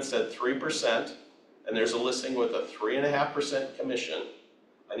agreement said 3%, and there's a listing with a 3.5% commission,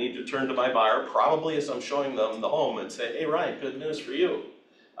 I need to turn to my buyer, probably as I'm showing them the home, and say, hey Ryan, good news for you.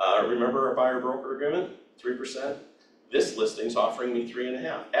 Remember our buyer broker agreement, 3%? This listing's offering me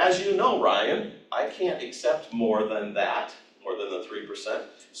 3.5. As you know, Ryan, I can't accept more than that, more than the 3%.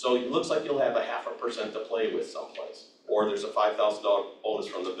 So it looks like you'll have a 0.5% to play with someplace. Or there's a $5,000 bonus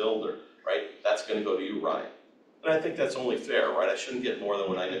from the builder, right? That's gonna go to you, Ryan. And I think that's only fair, right? I shouldn't get more than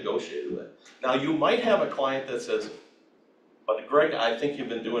what I negotiated with. Now, you might have a client that says, but Greg, I think you've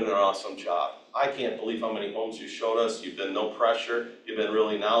been doing an awesome job. I can't believe how many homes you showed us. You've been no pressure. You've been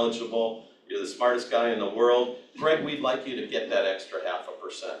really knowledgeable. You're the smartest guy in the world. Greg, we'd like you to get that extra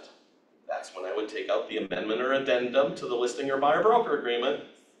 0.5%. That's when I would take out the amendment or addendum to the listing or buyer broker agreement,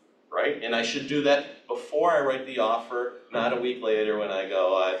 right? And I should do that before I write the offer, not a week later when I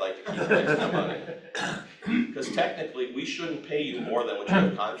go, I'd like to keep the extra money. Because technically, we shouldn't pay you more than what you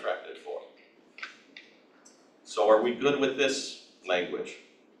have contracted for. So are we good with this language?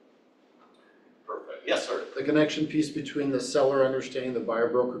 Perfect. Yes, sir. The connection piece between the seller understanding the buyer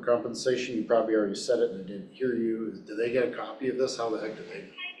broker compensation, you probably already said it and I didn't hear you. Do they get a copy of this? How the heck do they?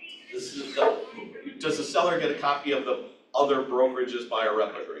 Does the seller get a copy of the other brokerage's buyer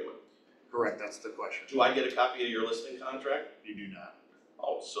rep agreement? Correct, that's the question. Do I get a copy of your listing contract? You do not.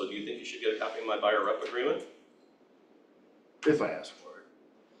 Oh, so do you think you should get a copy of my buyer rep agreement? If I ask for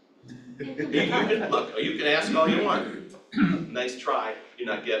You can ask all you want. Nice try. You're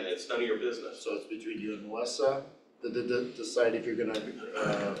not getting it. It's none of your business. So it's between you and Melissa to decide if you're gonna,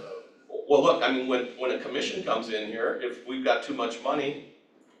 Well, look, I mean, when a commission comes in here, if we've got too much money,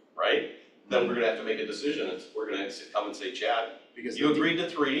 right, then we're gonna have to make a decision. We're gonna come and say, Chad, because you agreed to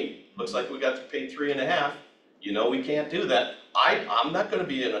 3, looks like we got to pay 3.5. You know we can't do that. I'm not gonna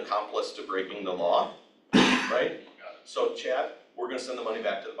be an accomplice to breaking the law, right? So Chad, we're gonna send the money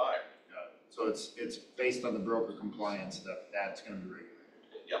back to the buyer. so it's based on the broker compliance that's gonna be regulated.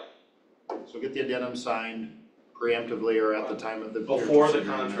 Yep. So get the addendum signed preemptively or at the time of the. Before the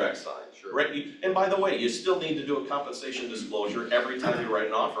contract signed. Sure. Right, and by the way, you still need to do a compensation disclosure every time you write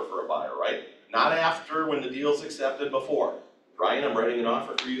an offer for a buyer, right? Not after, when the deal's accepted, before. Ryan, I'm writing an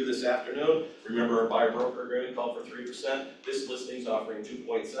offer for you this afternoon. Remember our buyer broker agreement called for 3%. This listing's offering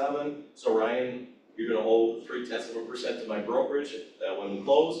 2.7. So Ryan, you're gonna owe 0.3% to my brokerage when we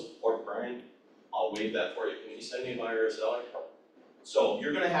close, or Brian, I'll waive that for you. Can you send me a buyer or a seller? So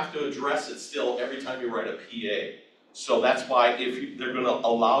you're gonna have to address it still every time you write a PA. So that's why they're gonna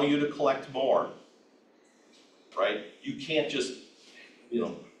allow you to collect more, right? You can't just,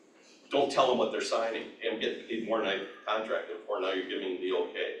 don't tell them what they're signing and get paid more than I contracted for, now you're giving the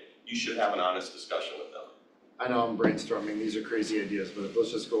okay. You should have an honest discussion with them. I know I'm brainstorming, these are crazy ideas, but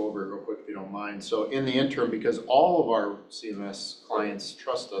let's just go over it real quick if you don't mind. So in the interim, because all of our CMS clients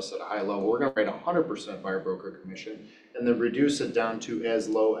trust us at a high level, we're gonna write 100% buyer broker commission and then reduce it down to as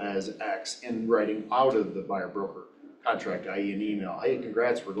low as X in writing out of the buyer broker contract, i.e. an email. Hey,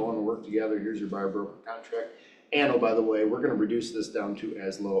 congrats, we're going to work together, here's your buyer broker contract. And oh, by the way, we're gonna reduce this down to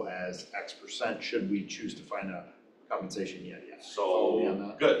as low as X% should we choose to find a compensation yet. Follow me on So,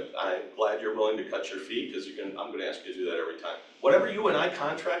 that? good, I'm glad you're willing to cut your fee, because I'm gonna ask you to do that every time. Whatever you and I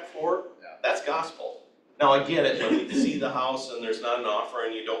contract for, that's gospel. Now, I get it, when we see the house and there's not an offer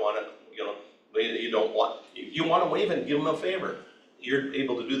and you don't wanna, you wanna waive it and give them a favor. You're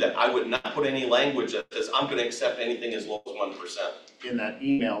able to do that. I would not put any language that says, I'm gonna accept anything as low as 1%. In that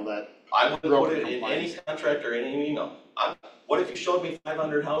email that I would put broker it in any compliance. contract or any email. What if you showed me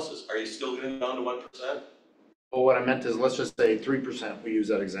 500 houses? Are you still gonna go down to 1%? Well, what I meant is, let's just say 3%, we use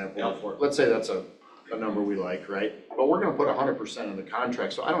that example Yeah. before. Let's say that's a number we like, right? But we're gonna put 100% in the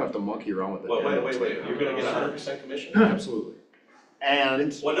contract, so I don't have to monkey around with it. Well, wait, you're gonna get 100% commission? Absolutely.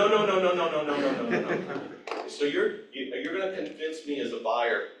 And Well, no. So you're gonna convince me as a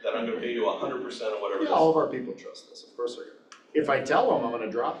buyer that I'm gonna pay you 100% of whatever yeah, this. all of our people trust us, of course they're gonna. If I tell them I'm gonna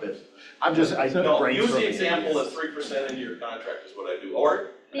drop it, I No, use the brainstorming example ideas. of 3% into your contract is what I do, or,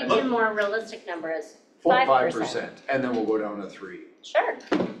 Maybe look, a more realistic number is 5%, and then we'll go down to 3. Sure.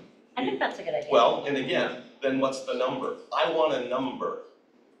 I think that's a good idea. well, and again, then what's the number? I want a number.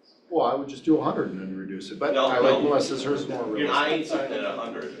 Well, I would just do 100 and then reduce it, but No, I no. like Melissa's, hers is more I realistic. ain't signing at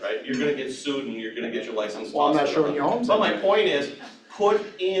 100, right? You're gonna get sued and you're gonna get your license Well, I'm lost. not showing you homes. But my point is, put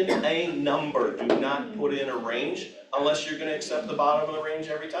in a number, do not put in a range unless you're gonna accept the bottom of the range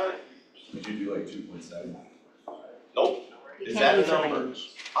every time. Would you do like 2.7? Nope. You Is can't that a use a number?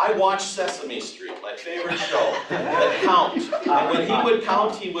 range. I watched Sesame Street, my favorite show, that count. And when he would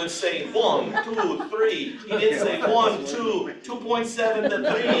count, he would say 1, 2, 3. He didn't say 1, 2, 2.7 to 3,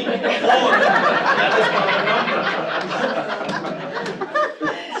 4. That is not a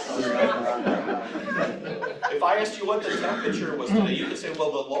number. If I asked you what the temperature was today, you could say,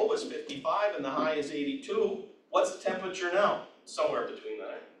 well, the low is 55 and the high is 82. What's the temperature now? Somewhere between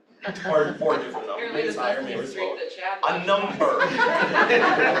that. Or 4 different numbers, Apparently maybe the it's higher, maybe Sesame it's Street lower. that Chad A watched. number.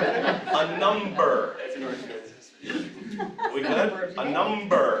 A number. We good? A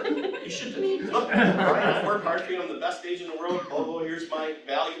number. You should, look, Brian, I work hard for you, I'm the best agent in the world, oh, here's my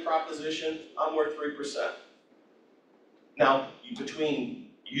value proposition, I'm worth 3%. Now,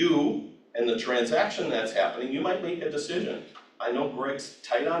 between you and the transaction that's happening, you might make a decision. I know Greg's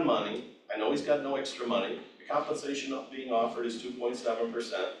tight on money, I know he's got no extra money, the compensation being offered is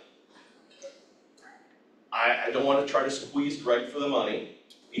 2.7%. I don't wanna try to squeeze Greg for the money,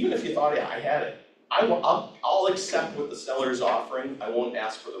 even if you thought, yeah, I had it. I'll accept what the seller's offering, I won't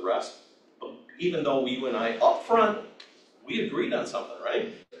ask for the rest. But even though you and I, up front, we agreed on something,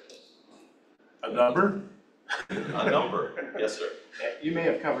 right? A number? A number, yes, sir. You may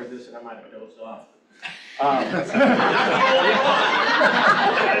have covered this and I might have dozed off.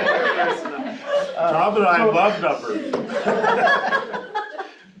 Tom and I love numbers.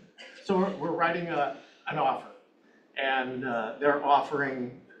 So we're writing an offer, and they're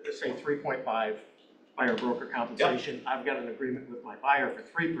offering, say, 3.5 buyer broker compensation. I've got an agreement with my buyer for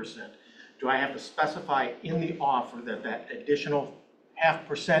 3%. Do I have to specify in the offer that that additional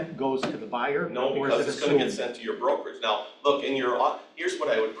 0.5% goes to the buyer? No, or is because it it's gonna get assumed? sent to your brokerage. Now, look, here's what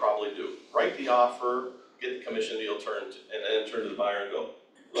I would probably do. Write the offer, get the commission deal turned, and then turn to the buyer and go,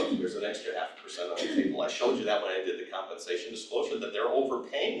 look, there's an extra 0.5% on the table. I showed you that when I did the compensation disclosure, that they're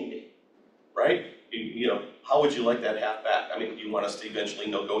overpaying me, right? You know, how would you like that half back? I mean, do you want us to eventually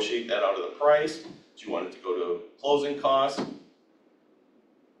negotiate that out of the price? Do you want it to go to closing costs?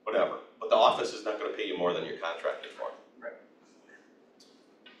 Whatever. But the office is not gonna pay you more than you're contracted for.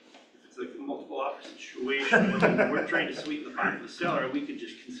 It's like a multiple offer situation, when we're trying to sweeten the pot for the seller, we could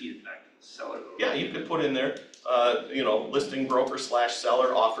just concede it back to the seller. Yeah, you could put in there, listing broker /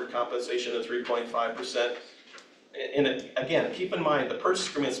 seller offered compensation at 3.5%. And again, keep in mind, the purchase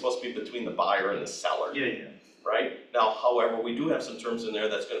agreement is supposed to be between the buyer and the seller. Yeah. Right? Now, however, we do have some terms in there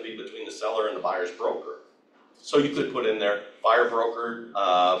that's gonna be between the seller and the buyer's broker. So you could put in there, buyer broker,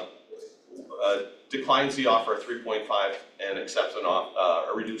 declines the offer at 3.5 and accepts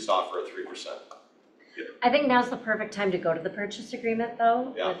a reduced offer at 3%. I think now's the perfect time to go to the purchase agreement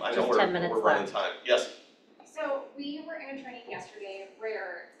though, Yeah, with I know just 10 minutes we're running left. time. Yes, So we were in a training yesterday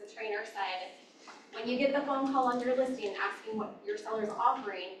where the trainer said, when you get the phone call on your listing asking what your seller's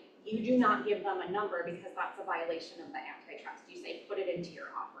offering, you do not give them a number because that's a violation of the antitrust. You say, put it into your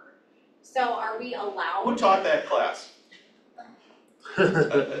offer. So are we allowed? who taught that class?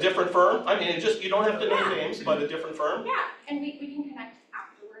 A different firm? I mean, it just, you don't have to name names, but a different firm? Yeah, and we can connect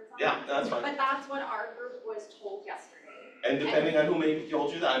afterwards on Yeah, that. that's fine. But that's what our group was told yesterday. And depending on who maybe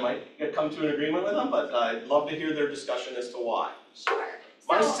told you that, I might come to an agreement with them, but I'd love to hear their discussion as to why. Sure.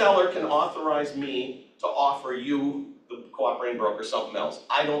 My So- seller can authorize me to offer you, the cooperating broker, something else.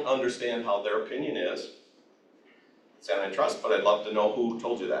 I don't understand how their opinion is. It's antitrust, but I'd love to know who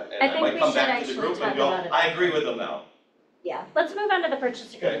told you that. I And I think might we come should back to the actually group and talk go, about it. I agree with them now. Yeah, let's move on to the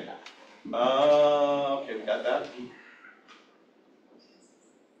purchase agreement though. Okay, we got that.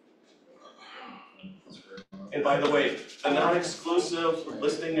 And by the way, the non-exclusive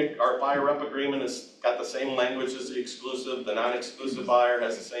listing, our buyer rep agreement has got the same language as the exclusive. The non-exclusive buyer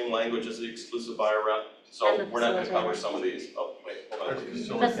has the same language as the exclusive buyer rep. So And the we're not gonna cover facilitator. some of these. Oh, wait, hold on.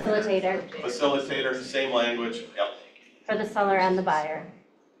 Facilitator Facilitator, same language, yep. for the seller and the buyer.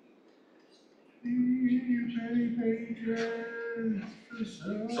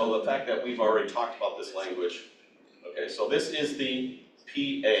 So the fact that we've already talked about this language, okay, so this is the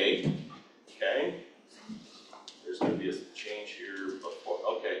PA, okay? There's gonna be a change here before,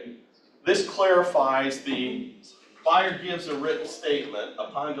 okay. This clarifies the buyer gives a written statement.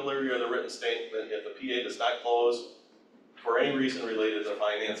 Upon delivery of the written statement, if the PA does not close for any reason related to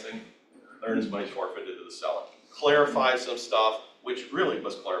financing, the earnest money is forfeited to the seller. Clarifies some stuff, which really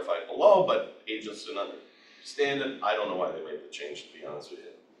was clarified below, but agents didn't understand it. I don't know why they made the change, to be honest with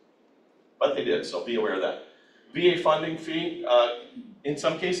you. But they did, so be aware of that. VA funding fee, in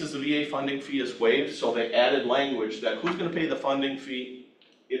some cases, the VA funding fee is waived, so they added language that who's gonna pay the funding fee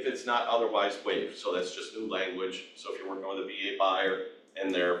if it's not otherwise waived. So that's just new language. So if you're working with a VA buyer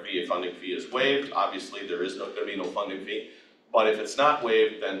and their VA funding fee is waived, obviously there is gonna be no funding fee. But if it's not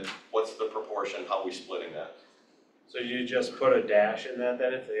waived, then what's the proportion, how are we splitting that? So you just put a dash in that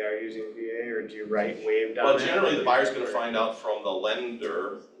then if they are using VA, or do you write waived on Well, that? generally, the buyer's gonna find out from the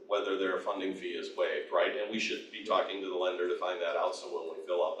lender whether their funding fee is waived, right? And we should be talking to the lender to find that out, so when we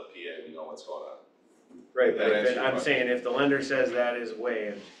fill out the PA, we know what's going on. Right, but That answer your I'm question? saying if the lender says that is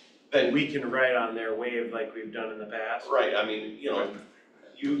waived, Then we can write on there waived like we've done in the past. right, I mean,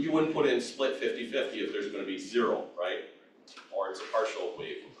 you wouldn't put in split 50-50 if there's gonna be zero, right? Or it's a partial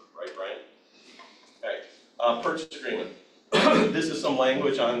waiver, right, Brian? Okay, purchase agreement. This is some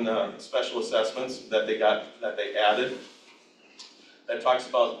language on special assessments that they added. That talks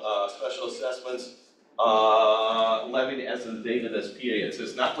about special assessments levied as of the date of this PA. It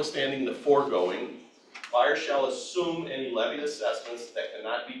says, notwithstanding the foregoing, buyer shall assume any levied assessments that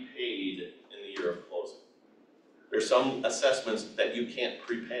cannot be paid in the year of closing. There's some assessments that you can't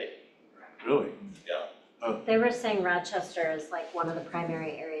prepay. Really? Yeah. They were saying Rochester is like one of the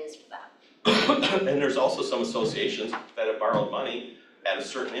primary areas for that. And there's also some associations that have borrowed money at a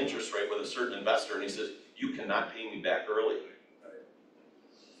certain interest rate with a certain investor, and he says, you cannot pay me back early.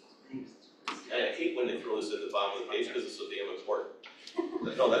 And I hate when they throw this at the bottom of the page because it's so damn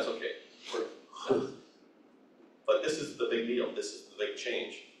important. No, that's okay. But this is the big deal, this is the big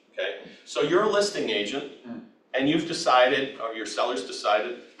change, okay? So you're a listing agent, and you've decided, or your seller's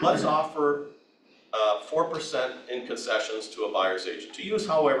decided, let's offer 4% in concessions to a buyer's agent, to use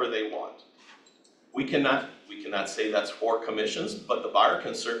however they want. We cannot say that's for commissions, but the buyer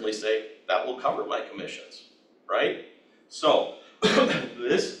can certainly say, that will cover my commissions, right? So,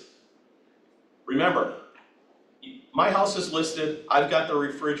 remember, my house is listed, I've got the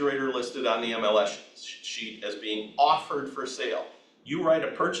refrigerator listed on the MLS sheet as being offered for sale. You write a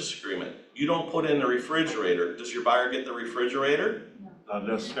purchase agreement, you don't put in the refrigerator, does your buyer get the refrigerator? Not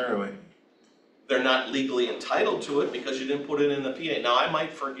necessarily. They're not legally entitled to it because you didn't put it in the PA. Now, I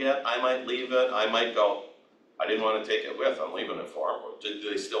might forget, I might leave it, I might go, I didn't want to take it with, I'm leaving it for them, do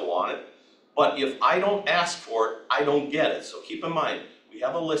they still want it? But if I don't ask for it, I don't get it, so keep in mind, we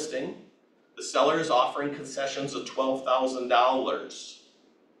have a listing, the seller is offering concessions of $12,000,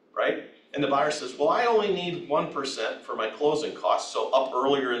 right? And the buyer says, well, I only need 1% for my closing costs, so up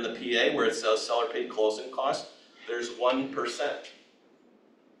earlier in the PA where it says seller paid closing costs, there's 1%,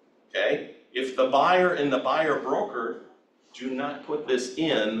 okay? If the buyer and the buyer broker do not put this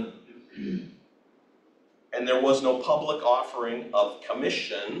in, and there was no public offering of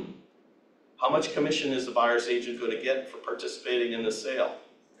commission, how much commission is the buyer's agent going to get for participating in the sale?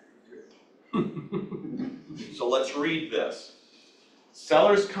 So let's read this.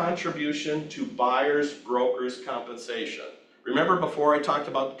 Seller's contribution to buyer's broker's compensation. Remember before I talked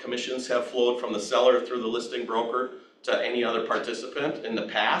about commissions have flowed from the seller through the listing broker to any other participant in the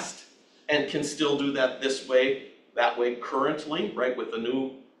past? And can still do that this way, that way currently, right, with the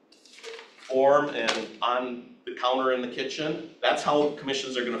new form and on the counter in the kitchen. That's how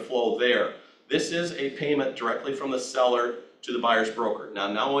commissions are gonna flow there. This is a payment directly from the seller to the buyer's broker.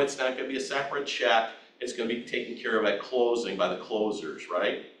 Now it's not gonna be a separate check, it's gonna be taken care of at closing by the closers,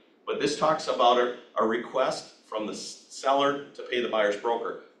 right? But this talks about a request from the seller to pay the buyer's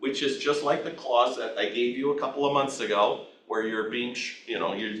broker, which is just like the clause that I gave you a couple of months ago, where you're being,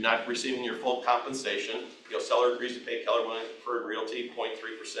 you're not receiving your full compensation. Seller agrees to pay Keller Williams Realty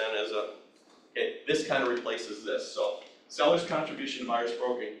 0.3% as a, okay, this kind of replaces this. So seller's contribution to buyer's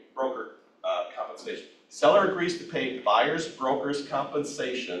broker compensation. Seller agrees to pay buyer's broker's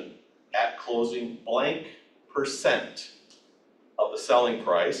compensation at closing blank percent of the selling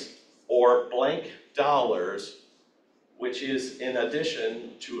price or blank dollars, which is in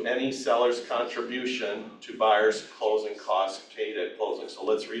addition to any seller's contribution to buyer's closing costs paid at closing. So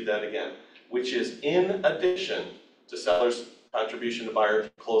let's read that again. Which is in addition to seller's contribution to buyer's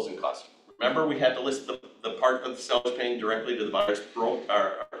closing costs. Remember, we had to list the part that the seller's paying directly to the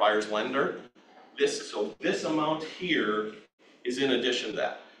buyer's lender. So this amount here is in addition to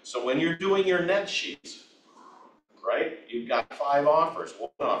that. So when you're doing your net sheets, right, you've got 5 offers, 1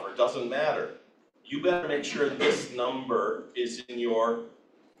 offer, doesn't matter. You better make sure this number is in your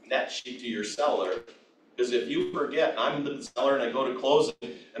net sheet to your seller, because if you forget, I'm the seller and I go to closing,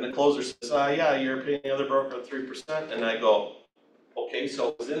 and the closer says, yeah, you're paying the other broker 3%, and I go, okay, so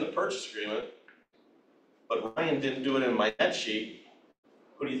it was in the purchase agreement, but Ryan didn't do it in my net sheet.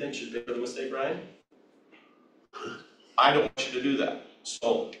 Who do you think should pay for the mistake, Ryan? I don't want you to do that.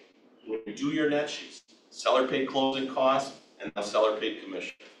 So when you do your net sheets, seller paid closing costs, and now seller paid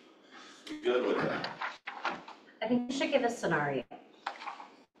commission. You good with that? I think you should give a scenario.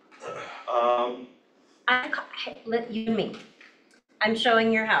 Let you and me. I'm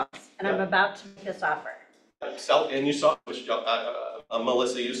showing your house, and I'm about to make this offer. And you saw,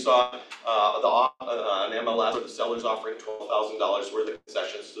 Melissa, you saw an MLS where the seller's offering $12,000 worth of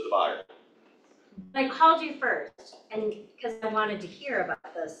concessions to the buyer. I called you first, and because I wanted to hear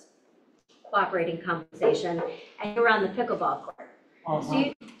about this cooperating compensation, and you were on the pickleball court.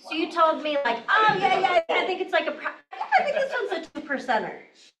 So you told me like, oh yeah, I think it's like I think this one's a 2%er.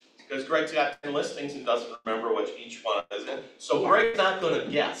 Because Gregg's got 10 listings and doesn't remember what each one is in. So Gregg's not gonna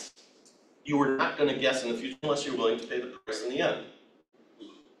guess. You are not gonna guess in the future unless you're willing to pay the price in the end.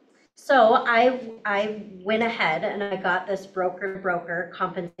 So I went ahead and I got this broker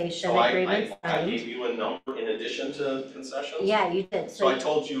compensation agreement So I gave you a number in addition to concessions? Yeah, you did. So I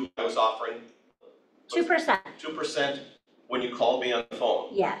told you I was offering 2%. 2% when you called me on the phone.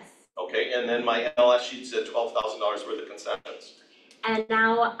 Yes. Okay, and then my MLS sheet said $12,000 worth of concessions. And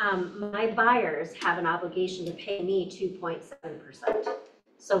now my buyers have an obligation to pay me 2.7%.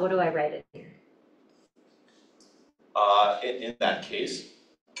 So what do I write in here? In that case,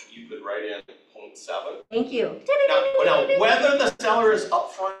 you could write in 0.7. Thank you. Now, whether the seller is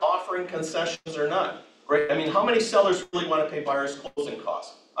upfront offering concessions or not, right? I mean, how many sellers really want to pay buyer's closing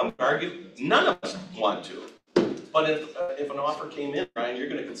costs? I'm going to argue none of us want to. But if an offer came in, Ryan, you're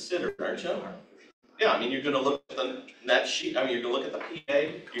going to consider it, aren't you? Yeah, I mean, you're going to look at the net sheet. I mean, you're going to look at the PA.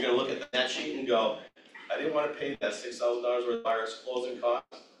 You're going to look at the net sheet and go, I didn't want to pay that $6,000 worth of buyer's closing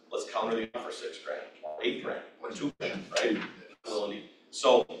costs. Let's counter the offer $6,000, or $8,000, or $2,000, right?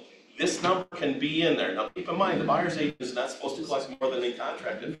 So this number can be in there. Now, keep in mind, the buyer's agent is not supposed to collect more than they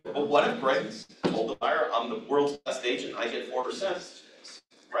contracted. But what if Gregg told the buyer, I'm the world's best agent, I get 4%,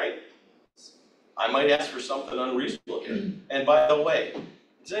 right? I might ask for something unreasonable here. And by the way,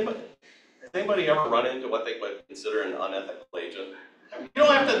 has anybody ever run into what they would consider an unethical agent? You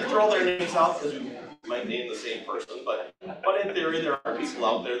don't have to throw their names out because you might name the same person, but in theory, there are people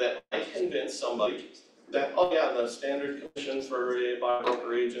out there that might convince somebody that, oh yeah, the standard commission for a buyer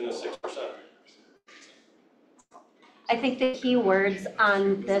broker agent is 6%. I think the key words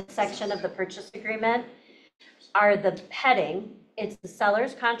on this section of the purchase agreement are the heading. It's the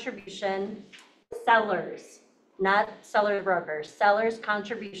seller's contribution, sellers, not seller broker, seller's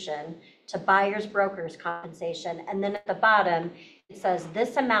contribution to buyer's broker's compensation. And then at the bottom, it says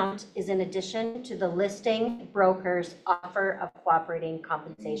this amount is in addition to the listing broker's offer of cooperating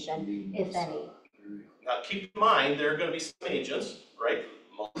compensation, if any. Now keep in mind, there are going to be some agents, right?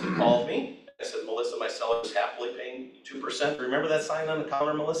 Melissa called me. I said, Melissa, my seller is happily paying 2%. Remember that sign on the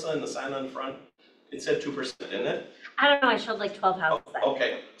counter, Melissa, and the sign on the front? It said 2%, didn't it? I don't know, I showed like 12 houses then.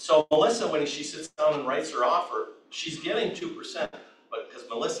 Okay, so Melissa, when she sits down and writes her offer, she's getting 2%. But because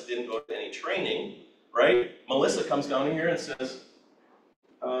Melissa didn't go to any training, right? Melissa comes down here and says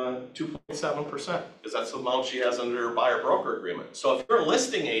 2.7%, because that's the amount she has under her buyer broker agreement. So if you're a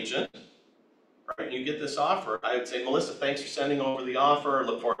listing agent, right, and you get this offer, I would say, Melissa, thanks for sending over the offer.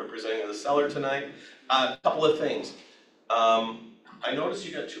 Look forward to presenting to the seller tonight. A couple of things. I noticed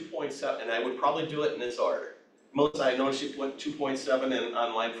you got 2.7, and I would probably do it in this order. Melissa, I noticed you put 2.7 in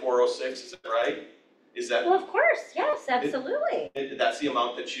on line 406, is that right? Is that, Well, of course, yes, absolutely. that's the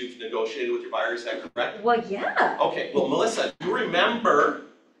amount that you've negotiated with your buyer, is that correct? Well, yeah. Okay, well, Melissa, do you remember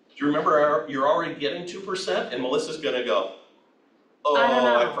you're already getting 2%, and Melissa's gonna go, oh, I don't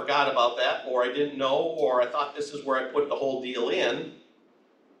know. I forgot about that, or I didn't know, or I thought this is where I put the whole deal in.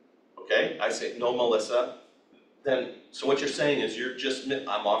 Okay, I say, no, Melissa, then, so what you're saying is you're just,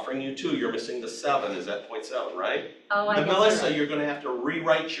 I'm offering you 2, you're missing the 7, is that 0.7, right? Oh, I Then guess Melissa, you're right. you're gonna have to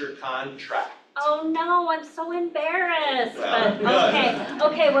rewrite your contract. Oh, no, I'm so embarrassed, Well, but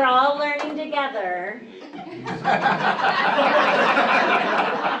okay, we're all learning together.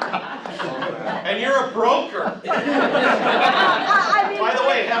 And you're a broker. I mean, By the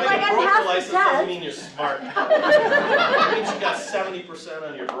way, having like, a I'm broker half the license test. doesn't mean you're smart. It means you got 70%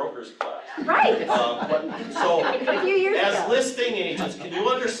 on your broker's class. Right. So, A few years as ago. listing agents, can you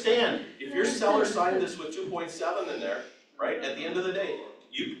understand, if your seller signed this with 2.7 in there, right, at the end of the day,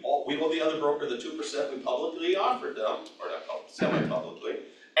 we owe the other broker the 2% we publicly offered them, or not publicly, semi-publicly,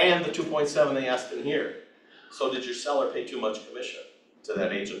 and the 2.7 they asked in here. So did your seller pay too much commission to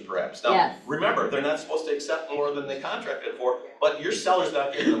that agent perhaps? Now, Yes. remember, they're not supposed to accept more than they contracted for, but your seller's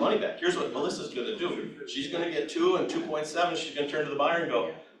not getting the money back. Here's what Melissa's gonna do. She's gonna get 2 and 2.7, she's gonna turn to the buyer and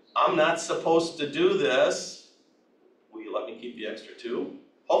go, I'm not supposed to do this. Will you let me keep the extra 2?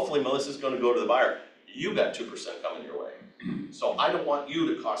 Hopefully Melissa's gonna go to the buyer. You got 2% coming your way. So I don't want you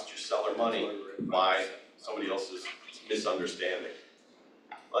to cost your seller money by somebody else's misunderstanding.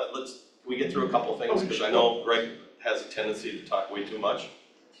 We get through a couple of things, because I know Gregg has a tendency to talk way too much.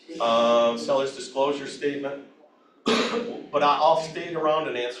 Seller's disclosure statement, but I'll stay around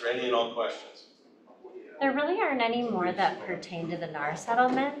and answer any and all questions. There really aren't any more that pertain to the NAR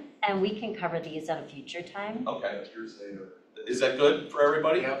settlement, and we can cover these at a future time. Okay. Is that good for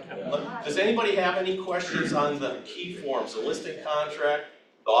everybody? Does anybody have any questions on the key forms, the listing contract,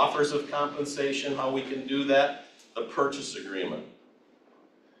 the offers of compensation, how we can do that, the purchase agreement?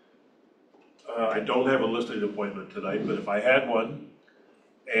 I don't have a listing appointment tonight, but if I had one,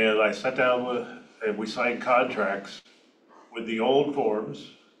 and I sat down with, and we signed contracts with the old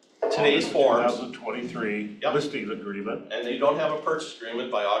forms. Today's forms. 2023 Yep. listing agreement. And they don't have a purchase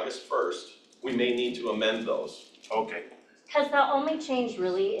agreement by August 1st, we may need to amend those. Okay. Because the only change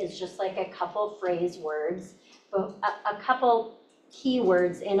really is just like a couple phrase words, a couple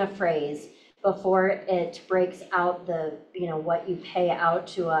keywords in a phrase before it breaks out the, what you pay out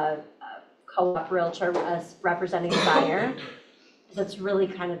to a co-op realtor representing the buyer. That's really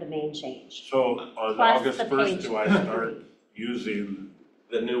kind of the main change. So on Plus August the 1st, page. do I start using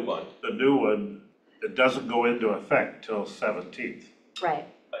The new one. the new one? It doesn't go into effect till 17th. Right.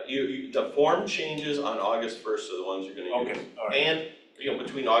 The form changes on August 1st are the ones you're gonna use. Okay, all right. And,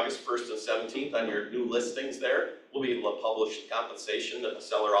 between August 1st and 17th on your new listings there, we'll be able to publish the compensation that the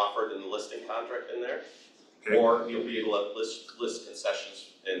seller offered in the listing contract in there. Okay. Or you'll be able to list concessions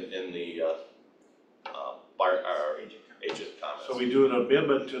in the, buyer, agent comments. So we do an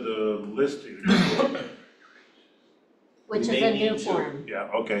amendment to the listing. Which is May a need new to. form. Yeah,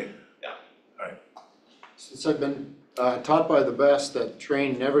 okay. Since I've been taught by the best that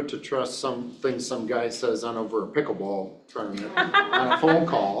trained never to trust something some guy says on over a pickleball tournament on a phone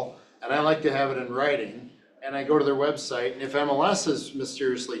call, and I like to have it in writing, and I go to their website, and if MLS has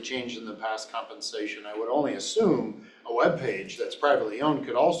mysteriously changed in the past compensation, I would only assume a web page that's privately owned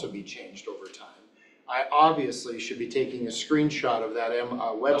could also be changed over time. I obviously should be taking a screenshot of that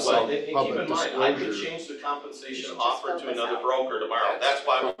Well, website and keep public in mind, I could disclosure. change the compensation Just offered to fill this another out. broker tomorrow. That's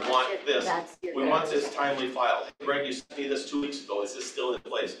why we want this. That's your We want this timely filed. Greg, you sent me this 2 weeks ago. Is this still in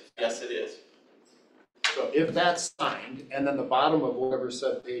place? Yes, it is. So if that's signed, and then the bottom of whatever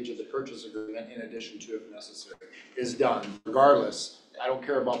said page of the purchase agreement, in addition to if necessary, is done, regardless, I don't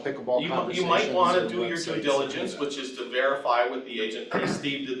care about pickleball You conversations might wanna or do your due websites. diligence, which is to verify with the agent, hey,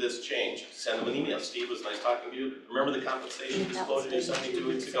 Steve did this change. Send him an email. Steve, was nice talking to you. Remember the compensation disclosure you sent me 2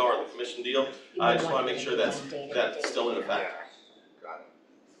 weeks ago, or the commission deal? I just wanna make sure that's still in effect. Got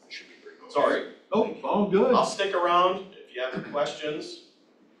it. Should be pretty close. Sorry. Oh, all good. I'll stick around if you have questions.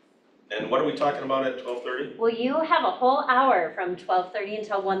 And what are we talking about at 12:30? Well, you have a whole hour from 12:30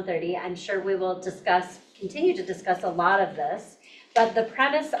 until 1:30. I'm sure we will continue to discuss a lot of this. But the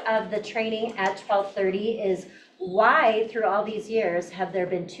premise of the training at 12:30 is why, through all these years, have there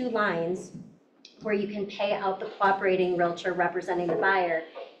been 2 lines where you can pay out the cooperating realtor representing the buyer,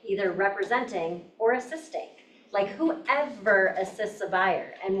 either representing or assisting? Like, whoever assists a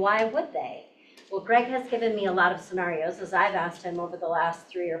buyer, and why would they? Well, Gregg has given me a lot of scenarios, as I've asked him over the last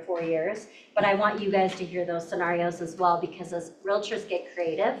 3 or 4 years, but I want you guys to hear those scenarios as well, because as realtors get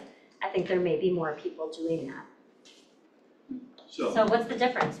creative, I think there may be more people doing that. So what's the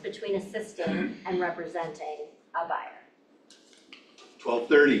difference between assisting and representing a buyer?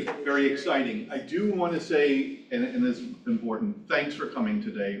 12:30, very exciting. I do want to say, and this is important, thanks for coming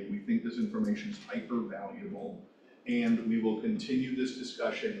today. We think this information is hyper valuable, and we will continue this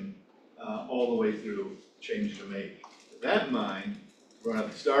discussion all the way through Change to Make. With that in mind, we're gonna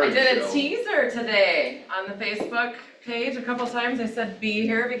have to start I the did a show. teaser today on the Facebook page a couple times. I said be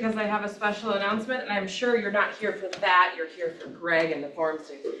here because I have a special announcement, and I'm sure you're not here for that. You're here for Gregg and the forms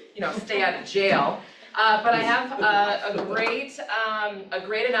to, stay out of jail. But I have a great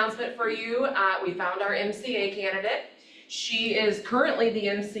announcement for you. We found our MCA candidate. She is currently the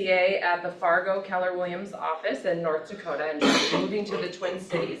MCA at the Fargo Keller Williams office in North Dakota, and she's moving to the Twin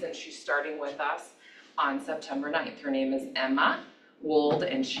Cities, and she's starting with us on September 9th. Her name is Emma Wold,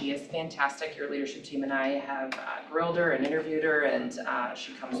 and she is fantastic. Your leadership team and I have grilled her and interviewed her, and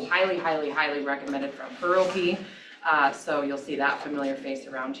she comes highly, highly, highly recommended from Hiroki. So you'll see that familiar face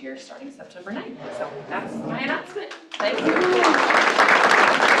around here starting September 9th. So that's my announcement. Thank you.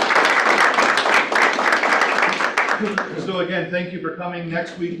 So again, thank you for coming.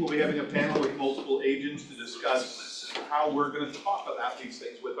 Next week, we'll be having a panel with multiple agents to discuss how we're gonna talk about these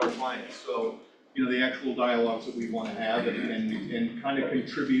things with our clients. So, the actual dialogues that we wanna have and kind of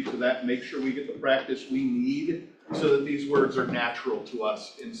contribute to that, make sure we get the practice we need so that these words are natural to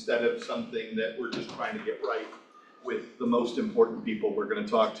us instead of something that we're just trying to get right with the most important people we're gonna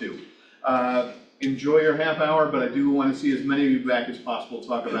talk to. Enjoy your half hour, but I do wanna see as many of you back as possible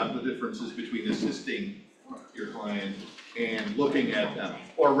talk about the differences between assisting your client and looking at them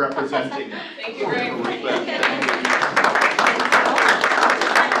or representing them. Thank you, Greg.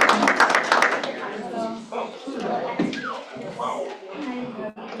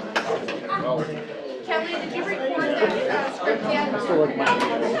 Kelly, did you record that script yet? So like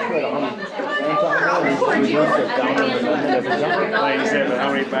Like you said, but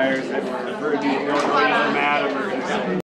how many buyers that were, Madam or